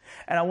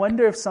 And I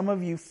wonder if some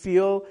of you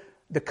feel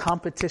the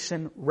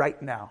competition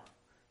right now,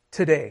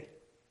 today.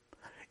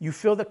 You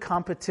feel the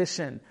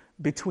competition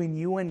between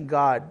you and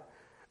God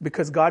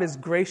because God is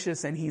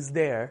gracious and he's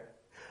there,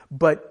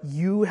 but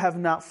you have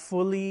not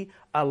fully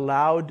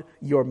allowed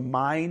your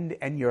mind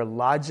and your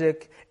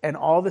logic and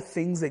all the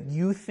things that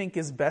you think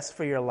is best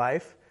for your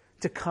life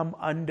to come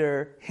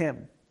under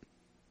him.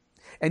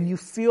 And you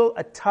feel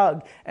a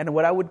tug, and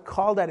what I would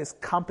call that is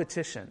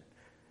competition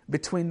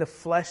between the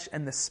flesh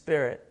and the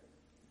spirit.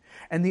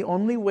 And the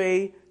only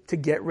way to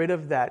get rid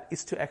of that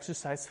is to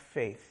exercise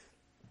faith.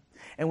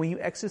 And when you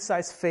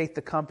exercise faith,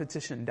 the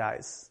competition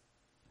dies.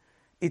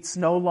 It's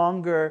no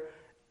longer,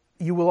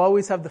 you will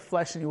always have the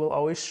flesh and you will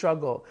always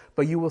struggle,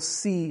 but you will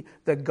see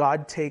that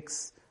God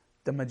takes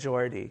the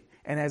majority.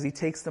 And as he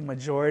takes the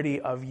majority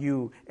of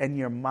you and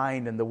your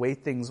mind and the way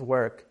things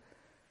work,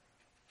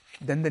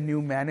 then the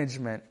new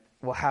management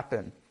will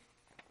happen.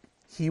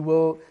 He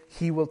will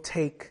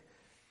take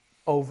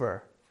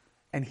over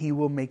and he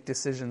will make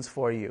decisions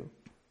for you.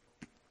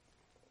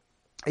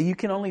 And you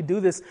can only do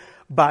this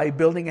by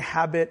building a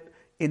habit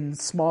in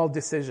small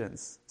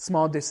decisions.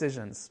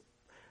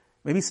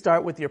 Maybe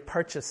start with your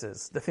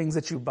purchases, the things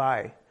that you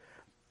buy.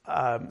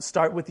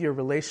 Start with your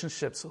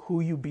relationships,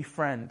 who you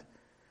befriend.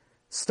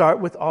 Start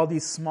with all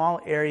these small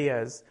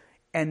areas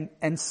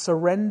and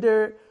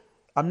surrender.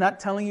 I'm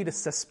not telling you to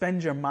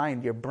suspend your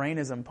mind. Your brain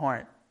is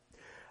important.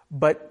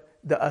 But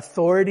the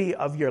authority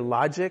of your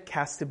logic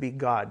has to be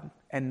God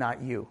and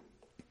not you.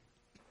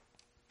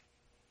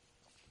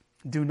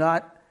 Do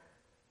not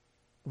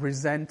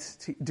resort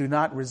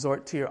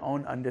to your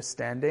own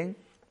understanding.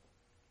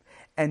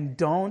 And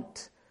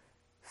don't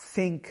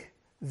think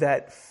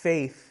that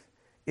faith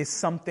is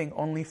something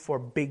only for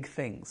big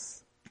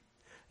things.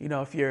 You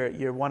know, if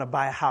you want to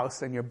buy a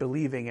house and you're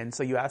believing, and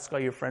so you ask all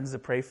your friends to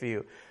pray for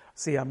you.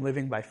 See, I'm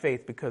living by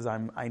faith because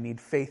I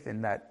need faith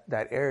in that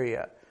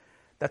area.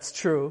 That's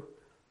true.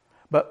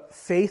 But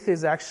faith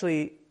is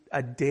actually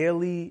a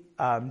daily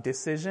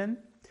decision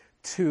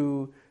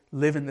to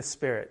live in the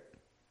Spirit.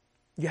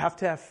 You have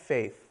to have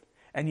faith.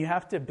 And you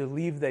have to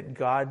believe that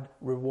God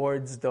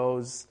rewards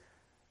those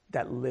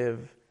that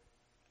live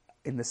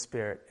in the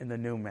Spirit, in the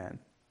new man.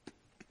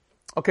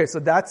 Okay, so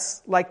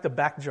that's like the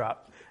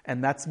backdrop.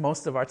 And that's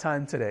most of our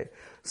time today.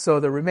 So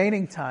the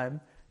remaining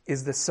time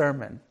is the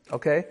sermon.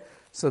 Okay?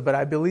 But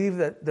I believe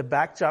that the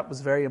backdrop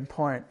was very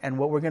important. And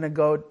what we're going to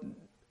go,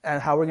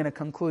 and how we're going to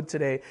conclude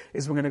today,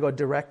 is we're going to go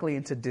directly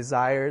into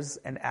desires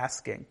and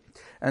asking.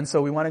 And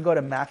so we want to go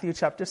to Matthew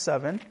chapter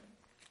 7.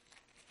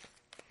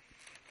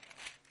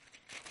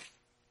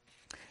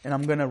 And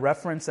I'm going to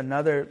reference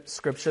another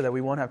scripture that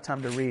we won't have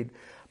time to read.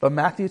 But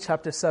Matthew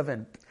chapter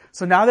 7.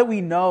 So now that we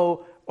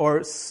know,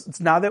 or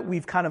now that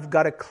we've kind of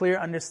got a clear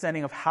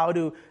understanding of how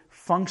to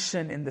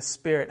function in the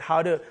Spirit,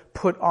 how to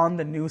put on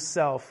the new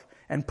self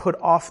and put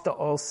off the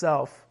old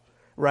self,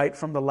 right?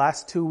 From the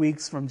last 2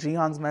 weeks, from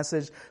Jihan's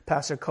message,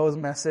 Pastor Ko's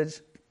message.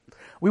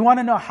 We want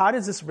to know, how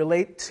does this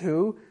relate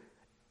to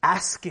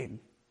asking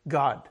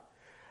God?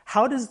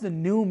 How does the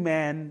new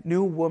man,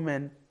 new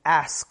woman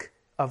ask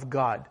of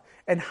God?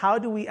 And how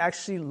do we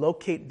actually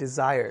locate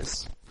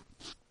desires?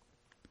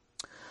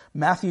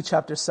 Matthew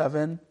chapter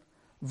 7,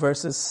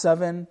 verses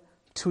 7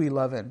 to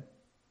 11.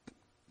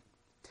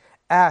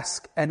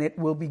 Ask, and it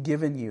will be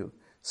given you.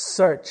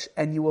 Search,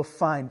 and you will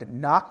find.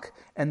 Knock,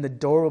 and the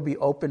door will be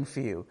open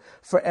for you.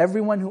 For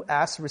everyone who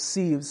asks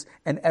receives,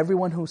 and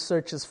everyone who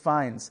searches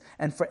finds.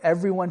 And for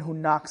everyone who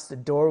knocks, the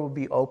door will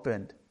be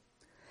opened.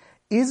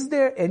 Is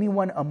there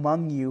anyone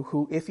among you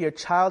who, if your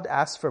child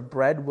asks for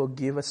bread, will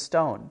give a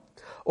stone?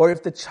 Or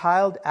if the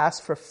child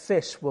asks for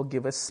fish, will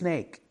give a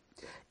snake?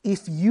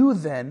 If you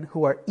then,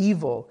 who are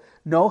evil,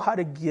 know how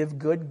to give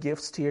good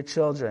gifts to your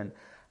children,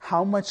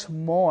 how much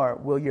more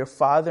will your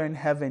Father in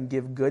heaven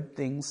give good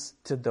things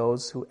to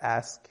those who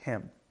ask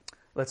him?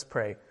 Let's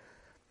pray.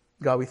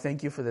 God, we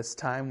thank you for this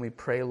time. We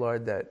pray,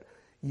 Lord, that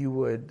you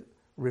would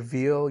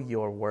reveal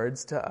your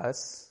words to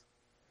us,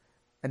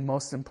 and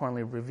most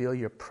importantly, reveal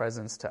your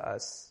presence to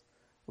us.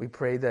 We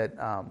pray that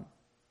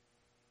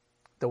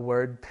the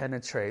word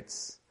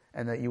penetrates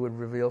and that you would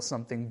reveal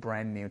something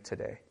brand new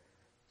today.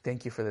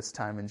 Thank you for this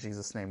time. In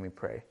Jesus' name we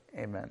pray.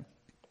 Amen.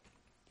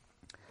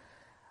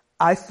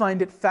 I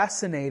find it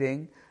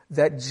fascinating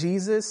that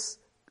Jesus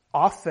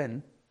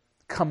often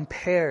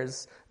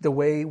compares the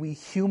way we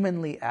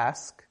humanly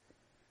ask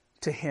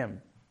to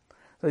him.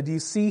 So do you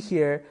see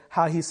here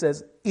how he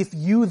says, if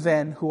you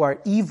then who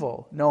are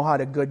evil know how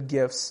to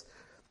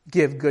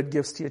give good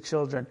gifts to your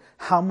children,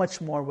 how much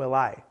more will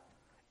I,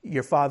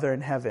 your Father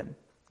in heaven,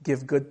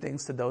 give good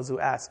things to those who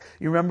ask?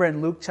 You remember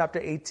in Luke chapter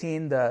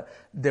 18,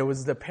 there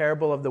was the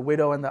parable of the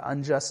widow and the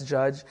unjust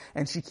judge,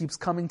 and she keeps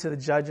coming to the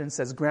judge and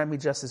says, grant me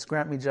justice,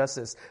 grant me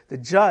justice. The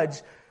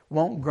judge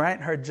won't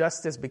grant her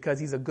justice because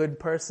he's a good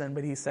person,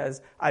 but he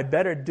says, I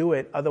better do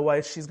it,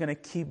 otherwise she's going to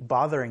keep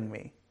bothering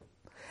me.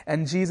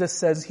 And Jesus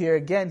says here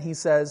again, he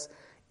says,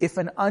 if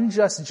an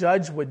unjust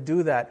judge would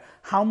do that,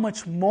 how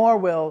much more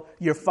will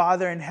your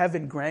Father in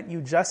heaven grant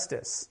you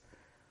justice?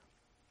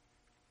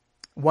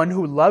 One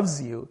who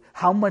loves you,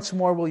 how much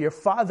more will your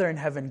Father in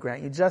heaven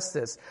grant you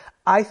justice?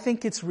 I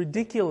think it's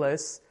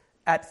ridiculous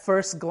at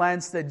first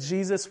glance that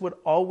Jesus would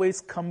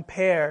always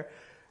compare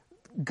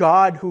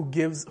God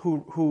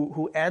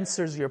who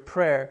answers your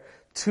prayer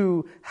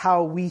to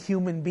how we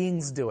human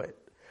beings do it.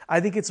 I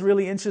think it's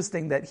really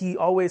interesting that he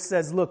always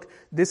says, look,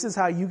 this is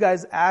how you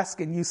guys ask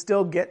and you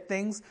still get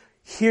things.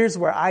 Here's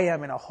where I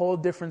am in a whole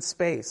different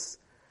space.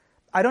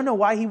 I don't know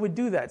why he would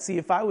do that. See,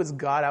 if I was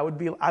God,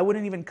 I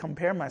wouldn't even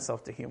compare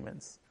myself to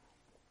humans.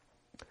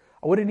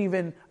 I wouldn't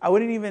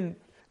even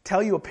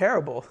tell you a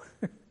parable.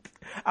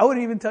 I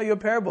wouldn't even tell you a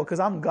parable because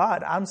I'm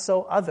God. I'm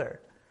so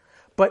other.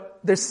 But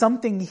there's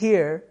something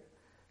here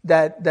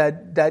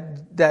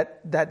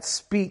that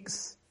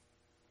speaks.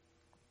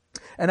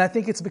 And I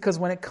think it's because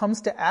when it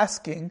comes to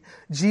asking,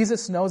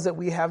 Jesus knows that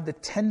we have the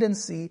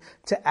tendency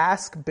to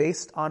ask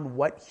based on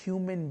what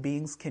human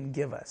beings can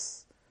give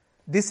us.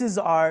 This is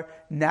our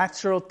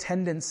natural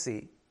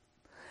tendency.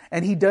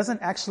 And he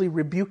doesn't actually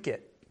rebuke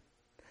it.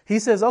 He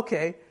says,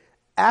 okay,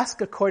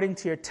 ask according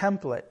to your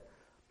template,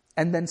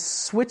 and then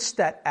switch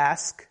that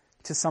ask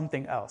to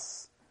something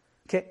else.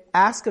 Okay,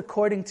 ask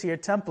according to your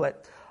template.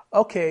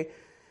 Okay,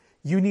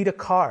 you need a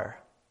car.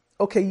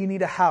 Okay, you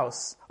need a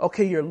house.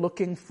 Okay, you're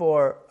looking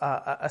for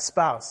a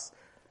spouse.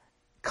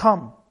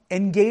 Come,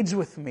 engage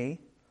with me,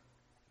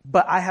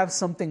 but I have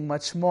something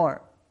much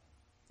more.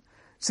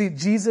 See,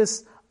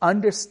 Jesus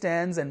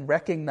understands and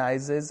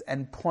recognizes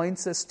and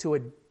points us to a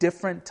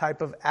different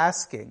type of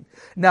asking.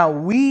 Now,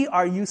 we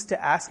are used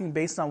to asking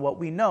based on what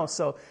we know.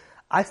 So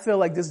I feel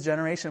like this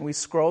generation, we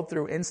scroll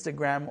through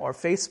Instagram or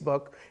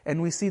Facebook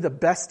and we see the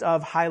best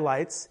of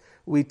highlights.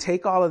 We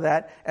take all of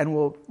that and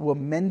we'll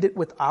mend it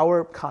with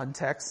our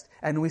context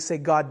and we say,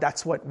 God,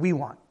 that's what we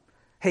want.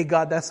 Hey,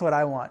 God, that's what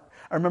I want.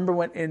 I remember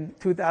when in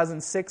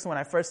 2006, when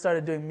I first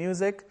started doing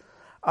music,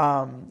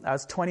 I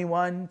was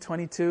 21,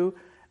 22,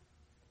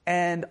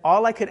 and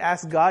all I could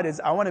ask God is,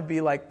 I want to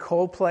be like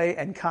Coldplay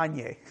and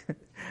Kanye.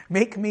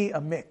 Make me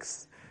a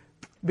mix.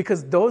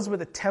 Because those were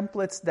the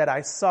templates that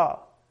I saw.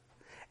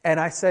 And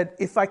I said,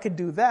 if I could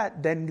do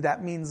that, then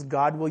that means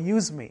God will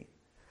use me.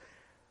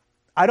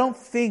 I don't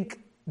think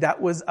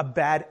that was a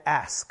bad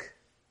ask.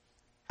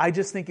 I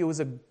just think it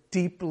was a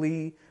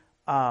deeply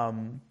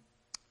lower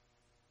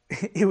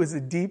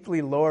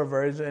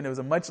version. It was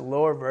a much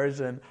lower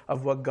version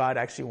of what God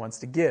actually wants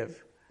to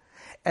give.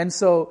 And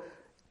so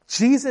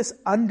Jesus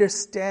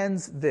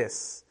understands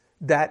this,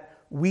 that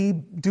we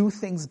do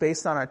things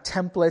based on our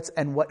templates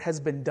and what has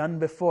been done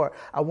before.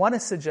 I want to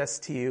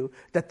suggest to you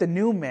that the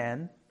new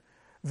man,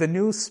 the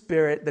new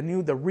spirit,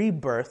 the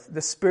rebirth,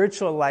 the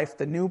spiritual life,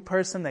 the new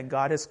person that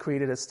God has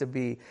created us to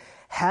be,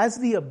 has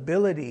the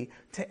ability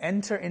to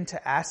enter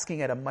into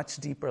asking at a much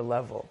deeper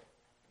level.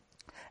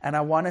 And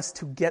I want us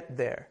to get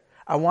there.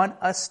 I want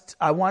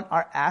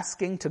our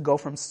asking to go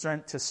from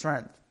strength to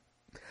strength.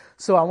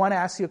 So I want to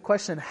ask you a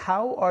question.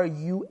 How are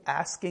you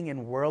asking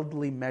in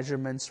worldly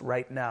measurements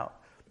right now?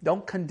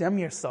 Don't condemn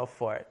yourself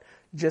for it.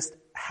 Just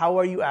how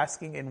are you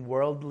asking in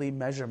worldly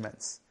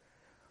measurements?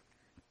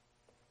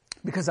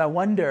 Because I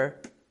wonder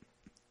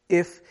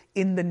if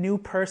in the new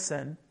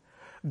person,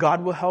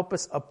 God will help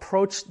us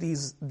approach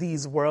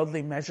these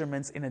worldly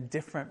measurements in a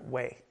different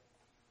way.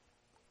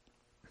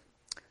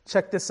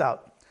 Check this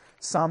out.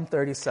 Psalm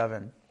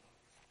 37.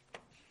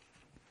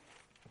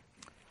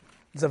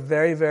 It's a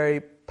very,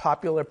 very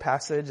popular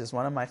passage. It's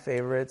one of my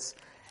favorites.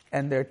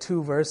 And there are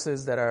two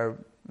verses that are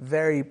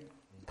very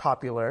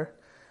popular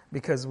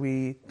because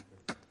we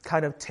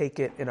kind of take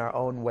it in our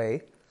own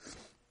way.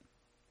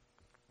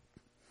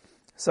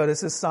 So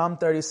this is Psalm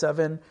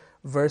 37,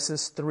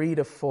 verses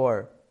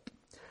 3-4.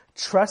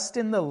 Trust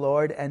in the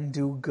Lord and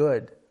do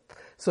good,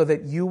 so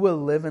that you will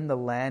live in the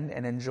land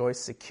and enjoy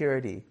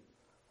security.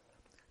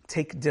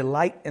 Take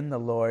delight in the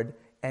Lord,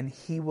 and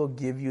He will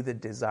give you the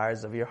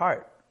desires of your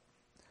heart.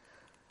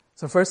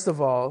 So first of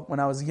all, when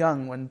I was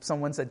young, when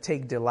someone said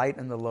take delight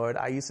in the Lord,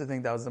 I used to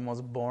think that was the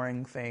most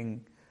boring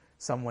thing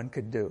someone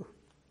could do,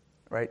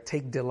 right?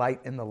 Take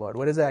delight in the Lord.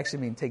 What does that actually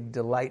mean, take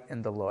delight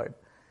in the Lord?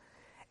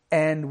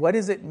 And what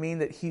does it mean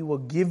that He will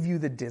give you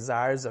the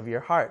desires of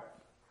your heart?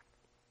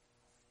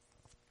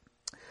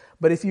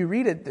 But if you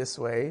read it this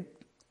way,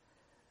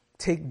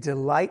 take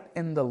delight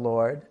in the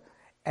Lord,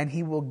 and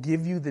He will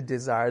give you the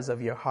desires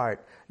of your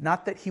heart.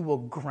 Not that He will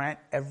grant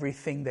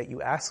everything that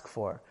you ask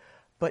for,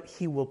 but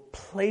He will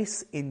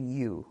place in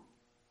you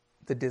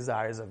the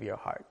desires of your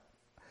heart.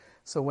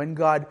 So when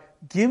God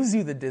gives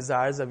you the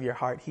desires of your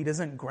heart, He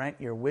doesn't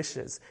grant your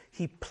wishes.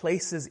 He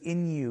places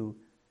in you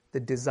the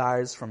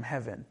desires from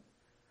heaven.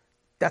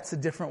 That's a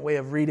different way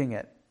of reading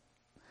it.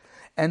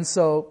 And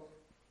so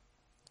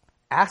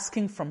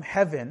asking from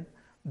heaven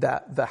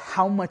the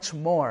how much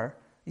more,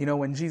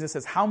 when Jesus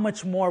says, how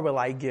much more will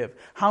I give?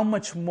 How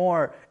much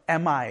more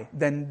am I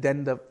than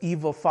the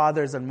evil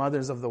fathers and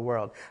mothers of the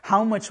world?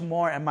 How much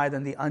more am I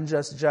than the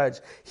unjust judge?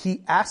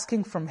 He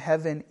asking from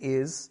heaven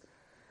is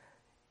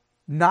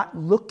not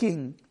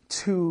looking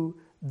to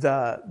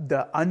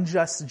the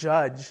unjust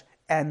judge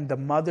and the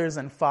mothers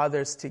and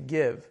fathers to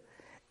give.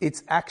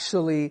 It's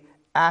actually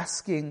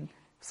asking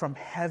from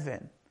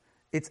heaven.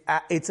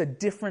 It's a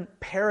different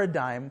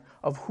paradigm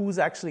of who's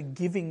actually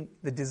giving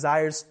the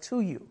desires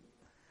to you.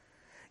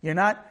 You're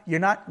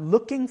not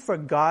looking for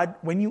God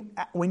when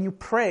you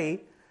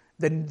pray.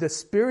 The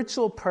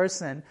spiritual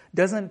person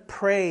doesn't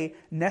pray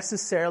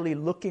necessarily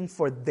looking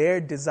for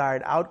their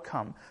desired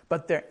outcome,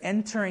 but they're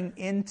entering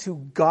into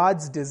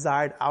God's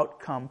desired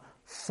outcome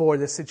for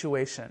the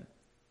situation.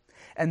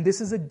 And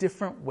this is a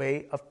different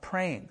way of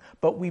praying.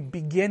 But we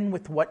begin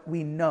with what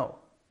we know.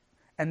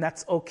 And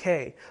that's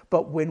okay.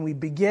 But when we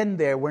begin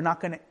there, we're not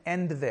going to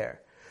end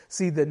there.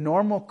 See, the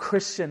normal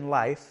Christian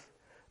life,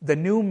 the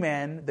new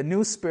man, the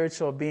new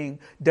spiritual being,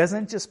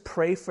 doesn't just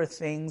pray for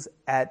things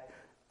at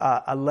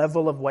a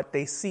level of what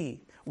they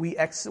see. We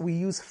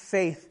use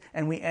faith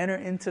and we enter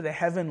into the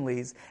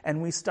heavenlies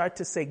and we start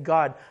to say,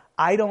 God,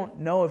 I don't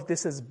know if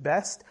this is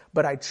best,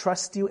 but I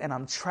trust you and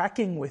I'm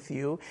tracking with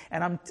you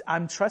and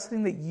I'm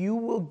trusting that you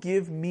will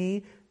give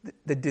me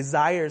the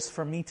desires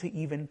for me to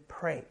even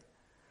pray.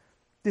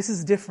 This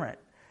is different.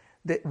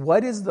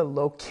 What is the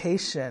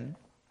location?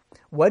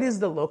 What is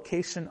the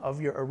location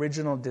of your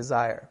original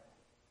desire?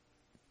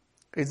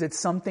 Is it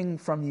something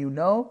from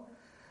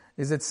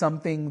Is it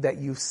something that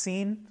you've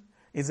seen?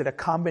 Is it a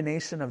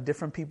combination of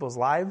different people's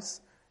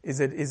lives?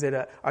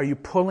 Are you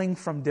pulling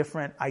from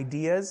different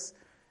ideas?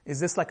 Is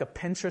this like a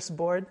Pinterest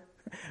board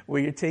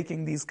where you're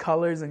taking these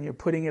colors and you're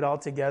putting it all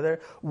together?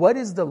 What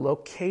is the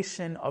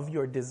location of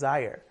your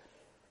desire?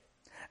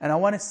 And I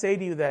want to say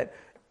to you that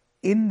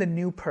in the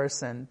new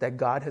person that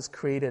God has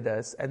created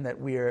us and that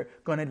we're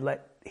going to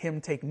let Him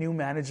take new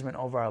management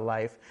over our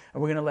life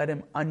and we're going to let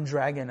Him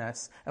undragon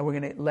us and we're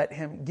going to let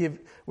Him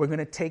we're going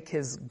to take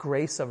His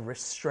grace of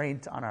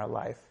restraint on our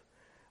life.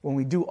 When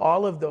we do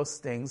all of those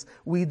things,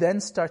 we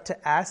then start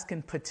to ask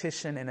and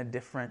petition in a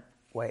different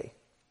way.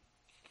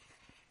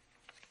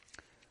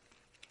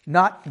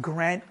 Not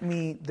grant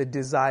me the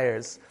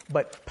desires,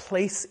 but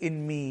place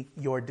in me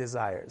your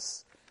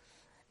desires.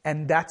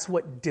 And that's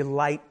what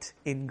delight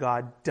in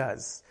God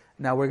does.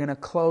 Now we're going to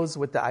close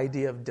with the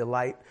idea of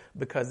delight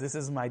because this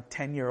is my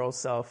 10-year-old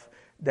self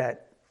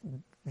that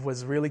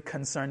was really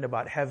concerned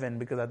about heaven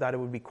because I thought it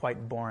would be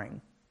quite boring.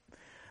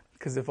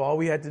 Because if all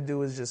we had to do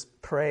was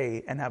just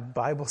pray and have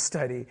Bible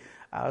study,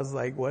 I was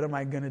like, what am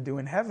I going to do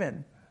in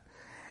heaven?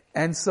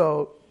 And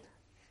so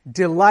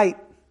delight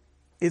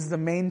is the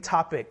main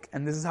topic,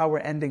 and this is how we're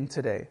ending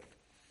today.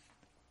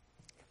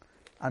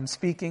 I'm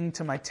speaking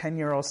to my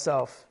 10-year-old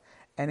self.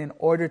 And in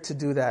order to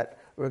do that,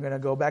 we're going to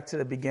go back to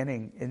the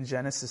beginning in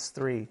Genesis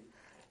 3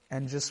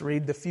 and just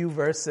read the few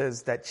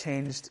verses that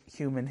changed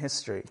human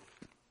history.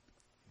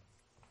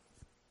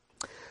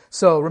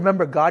 So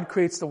remember, God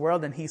creates the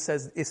world and He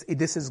says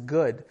this is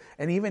good.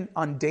 And even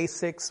on day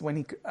 6, when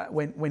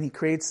He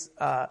creates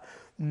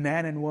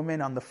man and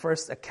woman on the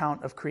first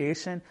account of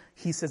creation,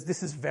 He says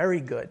this is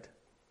very good.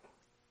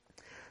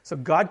 So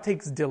God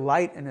takes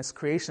delight in His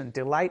creation.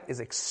 Delight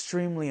is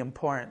extremely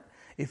important.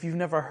 If you've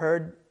never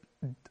heard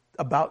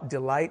about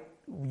delight,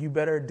 you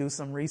better do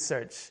some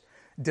research.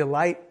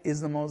 Delight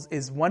is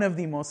one of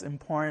the most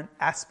important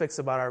aspects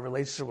about our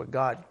relationship with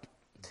God.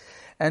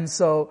 And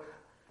so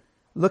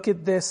look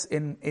at this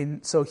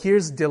so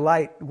here's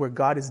delight, where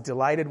God is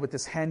delighted with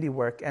His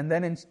handiwork. And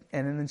then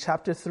in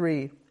chapter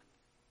 3,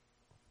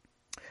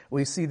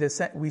 we see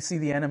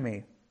the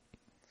enemy.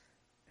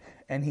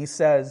 And he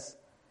says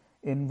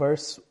in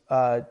verse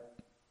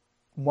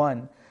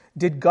 1,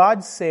 did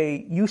God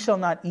say, you shall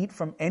not eat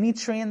from any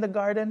tree in the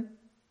garden?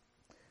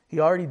 He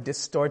already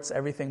distorts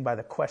everything by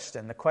the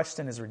question. The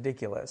question is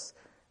ridiculous.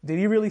 Did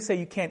He really say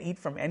you can't eat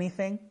from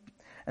anything?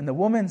 And the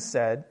woman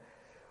said,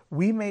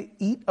 we may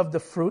eat of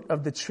the fruit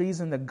of the trees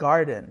in the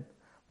garden,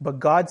 but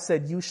God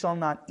said, you shall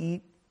not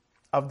eat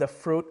of the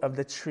fruit of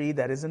the tree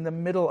that is in the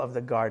middle of the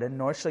garden,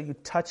 nor shall you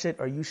touch it,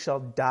 or you shall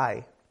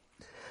die.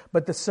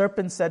 But the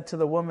serpent said to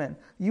the woman,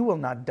 you will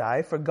not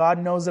die, for God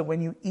knows that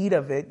when you eat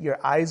of it, your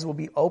eyes will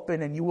be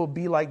open and you will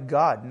be like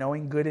God,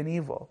 knowing good and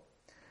evil.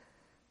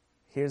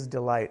 Here's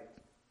delight.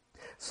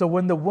 So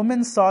when the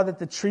woman saw that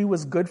the tree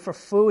was good for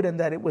food and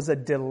that it was a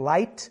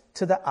delight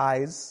to the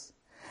eyes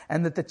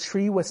and that the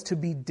tree was to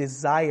be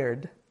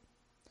desired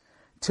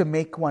to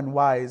make one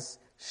wise,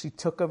 she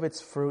took of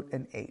its fruit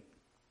and ate.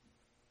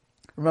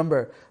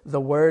 Remember,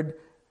 the word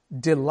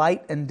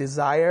delight and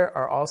desire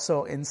are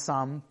also in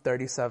Psalm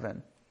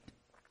 37.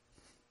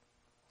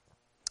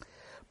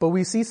 But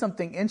we see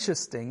something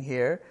interesting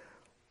here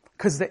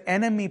Because the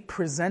enemy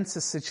presents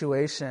a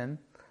situation,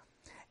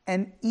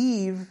 and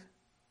Eve,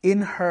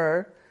 in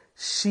her,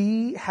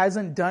 she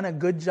hasn't done a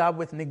good job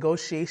with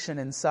negotiation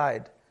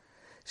inside.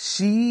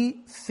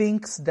 She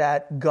thinks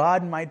that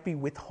God might be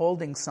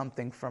withholding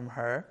something from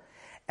her.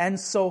 And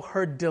so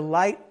her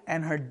delight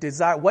and her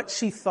desire, what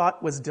she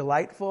thought was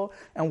delightful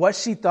and what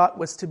she thought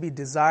was to be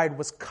desired,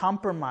 was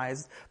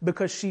compromised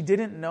because she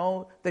didn't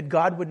know that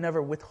God would never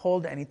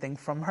withhold anything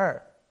from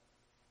her.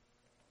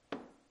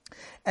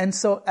 And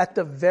so at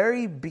the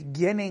very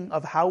beginning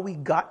of how we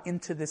got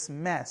into this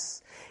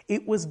mess,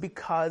 it was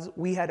because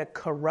we had a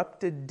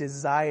corrupted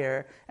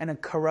desire and a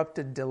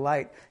corrupted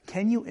delight.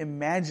 Can you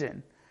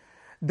imagine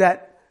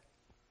that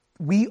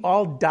we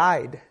all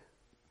died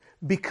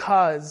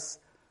because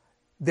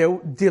their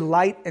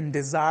delight and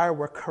desire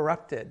were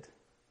corrupted?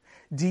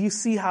 Do you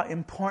see how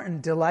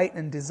important delight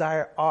and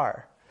desire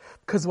are?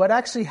 Because what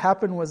actually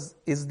happened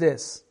is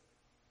this.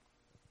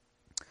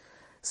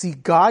 See,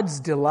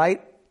 God's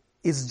delight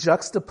is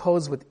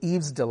juxtaposed with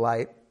Eve's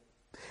delight.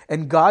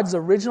 And God's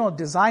original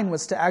design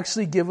was to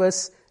actually give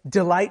us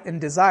delight and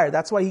desire.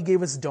 That's why he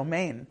gave us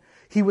domain.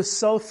 He was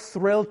so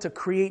thrilled to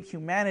create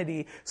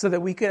humanity so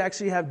that we could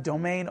actually have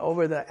domain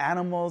over the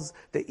animals,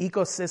 the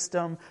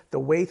ecosystem, the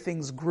way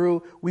things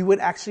grew. We would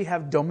actually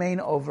have domain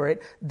over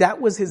it.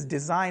 That was his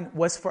design,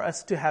 was for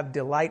us to have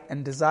delight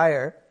and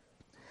desire.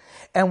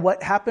 And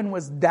what happened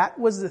was that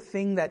was the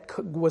thing that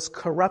was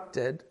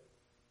corrupted.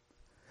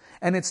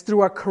 And it's through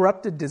our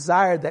corrupted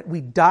desire that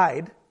we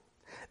died.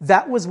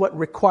 That was what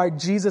required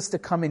Jesus to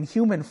come in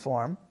human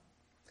form,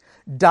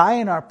 die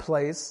in our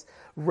place,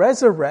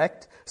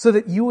 resurrect, so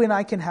that you and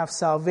I can have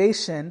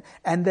salvation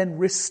and then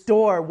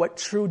restore what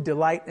true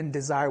delight and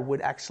desire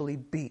would actually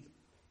be.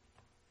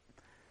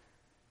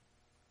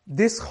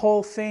 This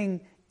whole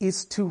thing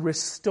is to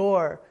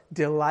restore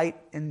delight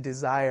and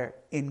desire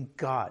in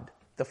God,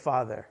 the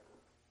Father,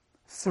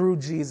 through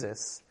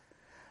Jesus.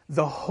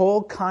 The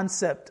whole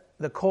concept,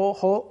 the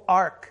whole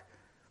arc,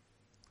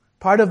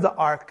 part of the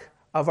arc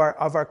of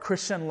our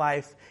Christian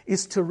life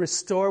is to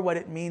restore what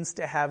it means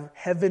to have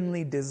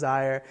heavenly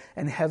desire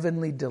and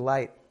heavenly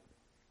delight.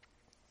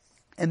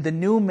 And the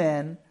new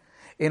man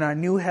in our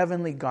new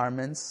heavenly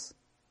garments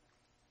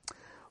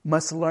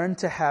must learn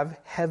to have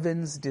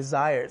heaven's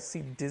desires.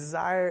 See,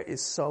 desire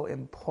is so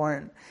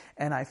important.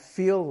 And I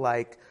feel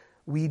like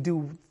we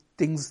do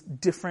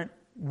different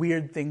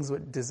weird things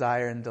with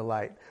desire and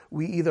delight.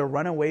 We either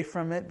run away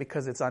from it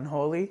because it's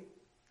unholy,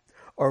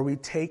 or we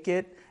take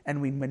it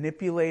and we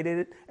manipulate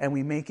it and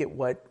we make it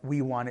what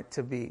we want it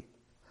to be.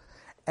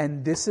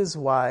 And this is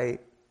why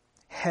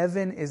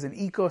heaven is an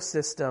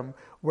ecosystem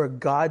where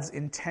God's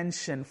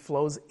intention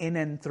flows in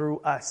and through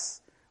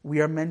us.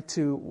 We are meant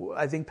to,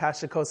 I think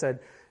Pastor Ko said,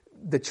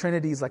 the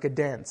Trinity is like a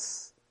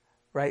dance,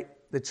 right?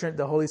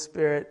 The Holy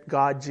Spirit,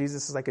 God,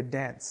 Jesus is like a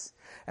dance.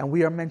 And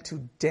we are meant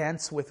to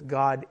dance with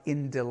God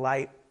in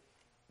delight.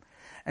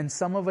 And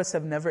some of us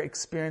have never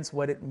experienced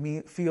what it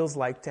feels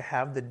like to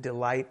have the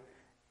delight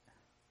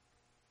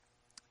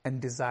and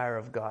desire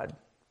of God.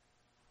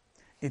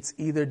 It's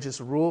either just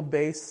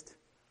rule-based,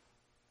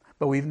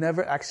 but we've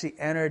never actually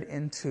entered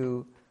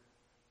into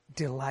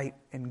delight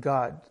in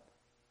God.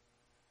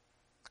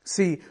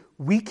 See,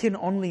 we can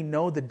only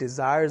know the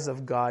desires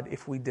of God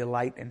if we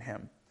delight in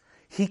Him.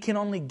 He can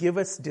only give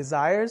us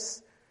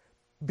desires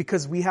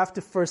because we have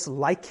to first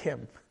like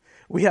Him.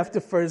 We have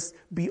to first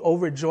be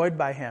overjoyed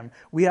by Him.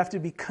 We have to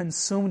be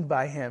consumed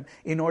by Him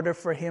in order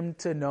for Him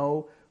to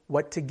know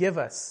what to give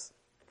us.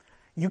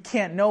 You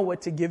can't know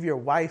what to give your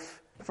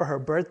wife for her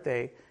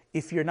birthday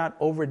if you're not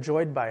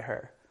overjoyed by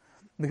her.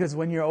 Because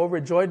when you're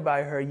overjoyed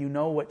by her, you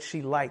know what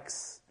she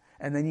likes.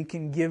 And then you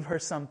can give her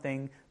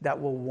something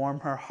that will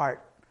warm her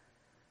heart.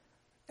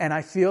 And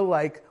I feel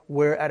like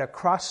we're at a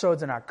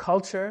crossroads in our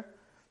culture,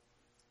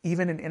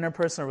 even in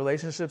interpersonal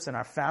relationships in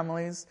our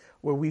families,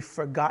 where we've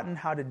forgotten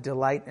how to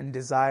delight and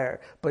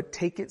desire. But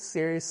take it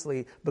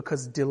seriously,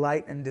 because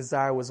delight and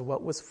desire was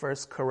what was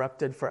first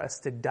corrupted for us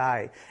to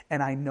die.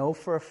 And I know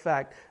for a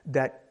fact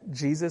that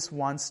Jesus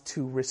wants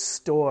to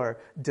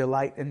restore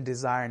delight and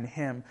desire in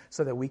Him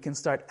so that we can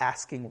start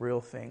asking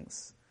real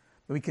things.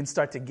 We can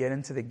start to get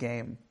into the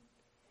game.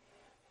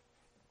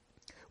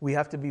 We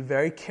have to be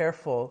very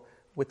careful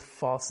with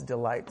false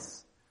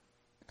delights.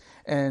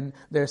 And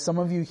there's some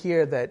of you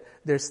here that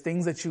there's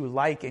things that you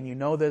like and you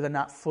know they're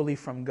not fully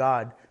from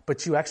God,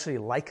 but you actually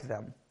like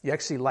them. You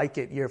actually like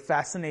it. You're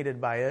fascinated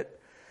by it.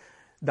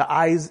 The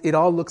eyes, it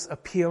all looks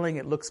appealing.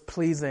 It looks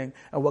pleasing.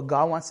 And what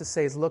God wants to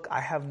say is, look,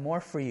 I have more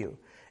for you.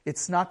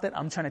 It's not that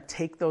I'm trying to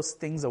take those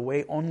things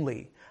away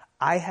only.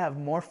 I have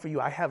more for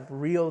you. I have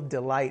real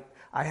delight.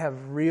 I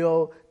have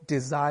real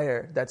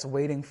desire that's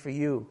waiting for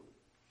you.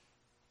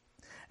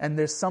 And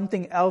there's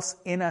something else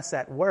in us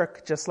at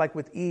work, just like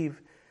with Eve,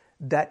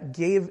 that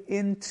gave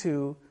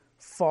into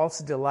false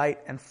delight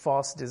and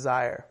false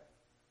desire.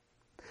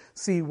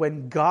 See,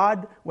 when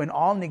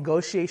all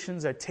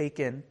negotiations are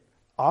taken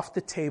off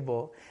the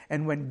table,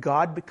 and when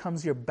God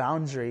becomes your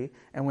boundary,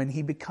 and when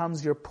He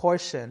becomes your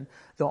portion,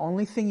 the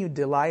only thing you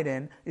delight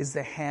in is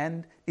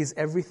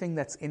everything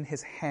that's in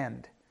His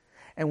hand.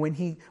 And when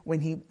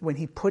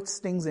he puts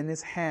things in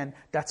his hand,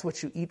 that's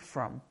what you eat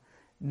from.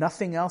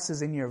 Nothing else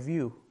is in your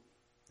view.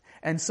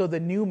 And so the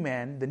new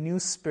man, the new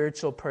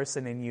spiritual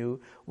person in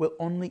you, will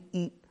only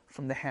eat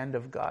from the hand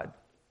of God.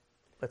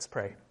 Let's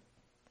pray.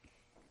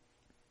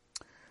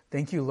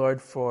 Thank you,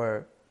 Lord,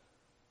 for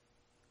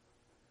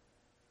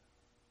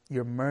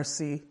your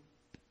mercy.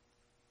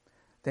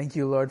 Thank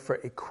you, Lord, for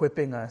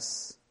equipping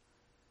us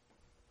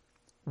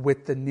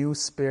with the new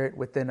spirit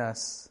within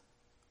us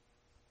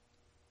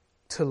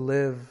to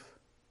live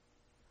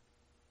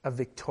a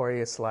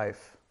victorious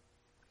life.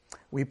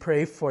 We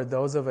pray for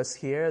those of us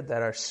here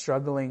that are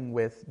struggling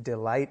with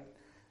delight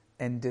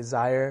and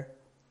desire.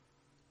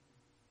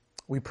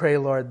 We pray,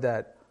 Lord,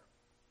 that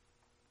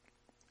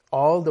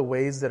all the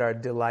ways that our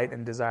delight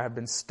and desire have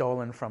been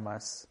stolen from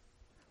us,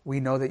 we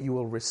know that you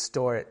will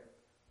restore it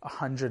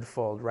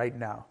 100-fold right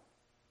now.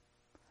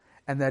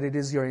 And that it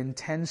is your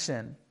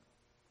intention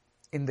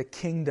in the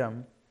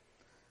kingdom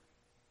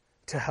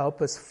to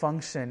help us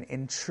function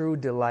in true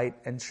delight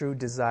and true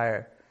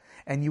desire.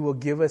 And you will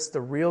give us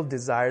the real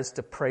desires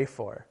to pray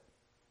for.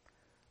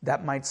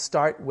 That might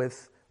start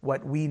with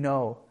what we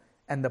know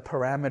and the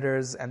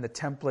parameters and the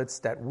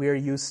templates that we're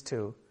used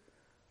to,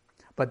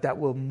 but that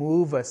will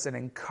move us and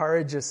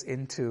encourage us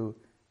into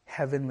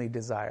heavenly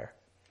desire.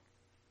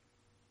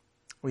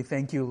 We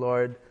thank you,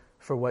 Lord,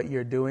 for what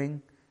you're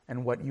doing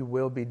and what you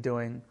will be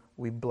doing.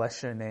 We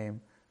bless your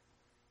name.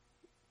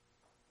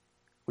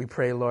 We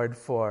pray, Lord,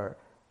 for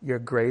your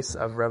grace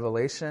of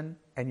revelation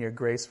and your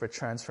grace for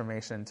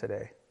transformation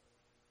today.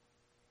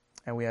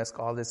 And we ask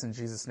all this in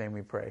Jesus' name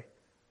we pray.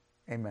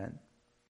 Amen.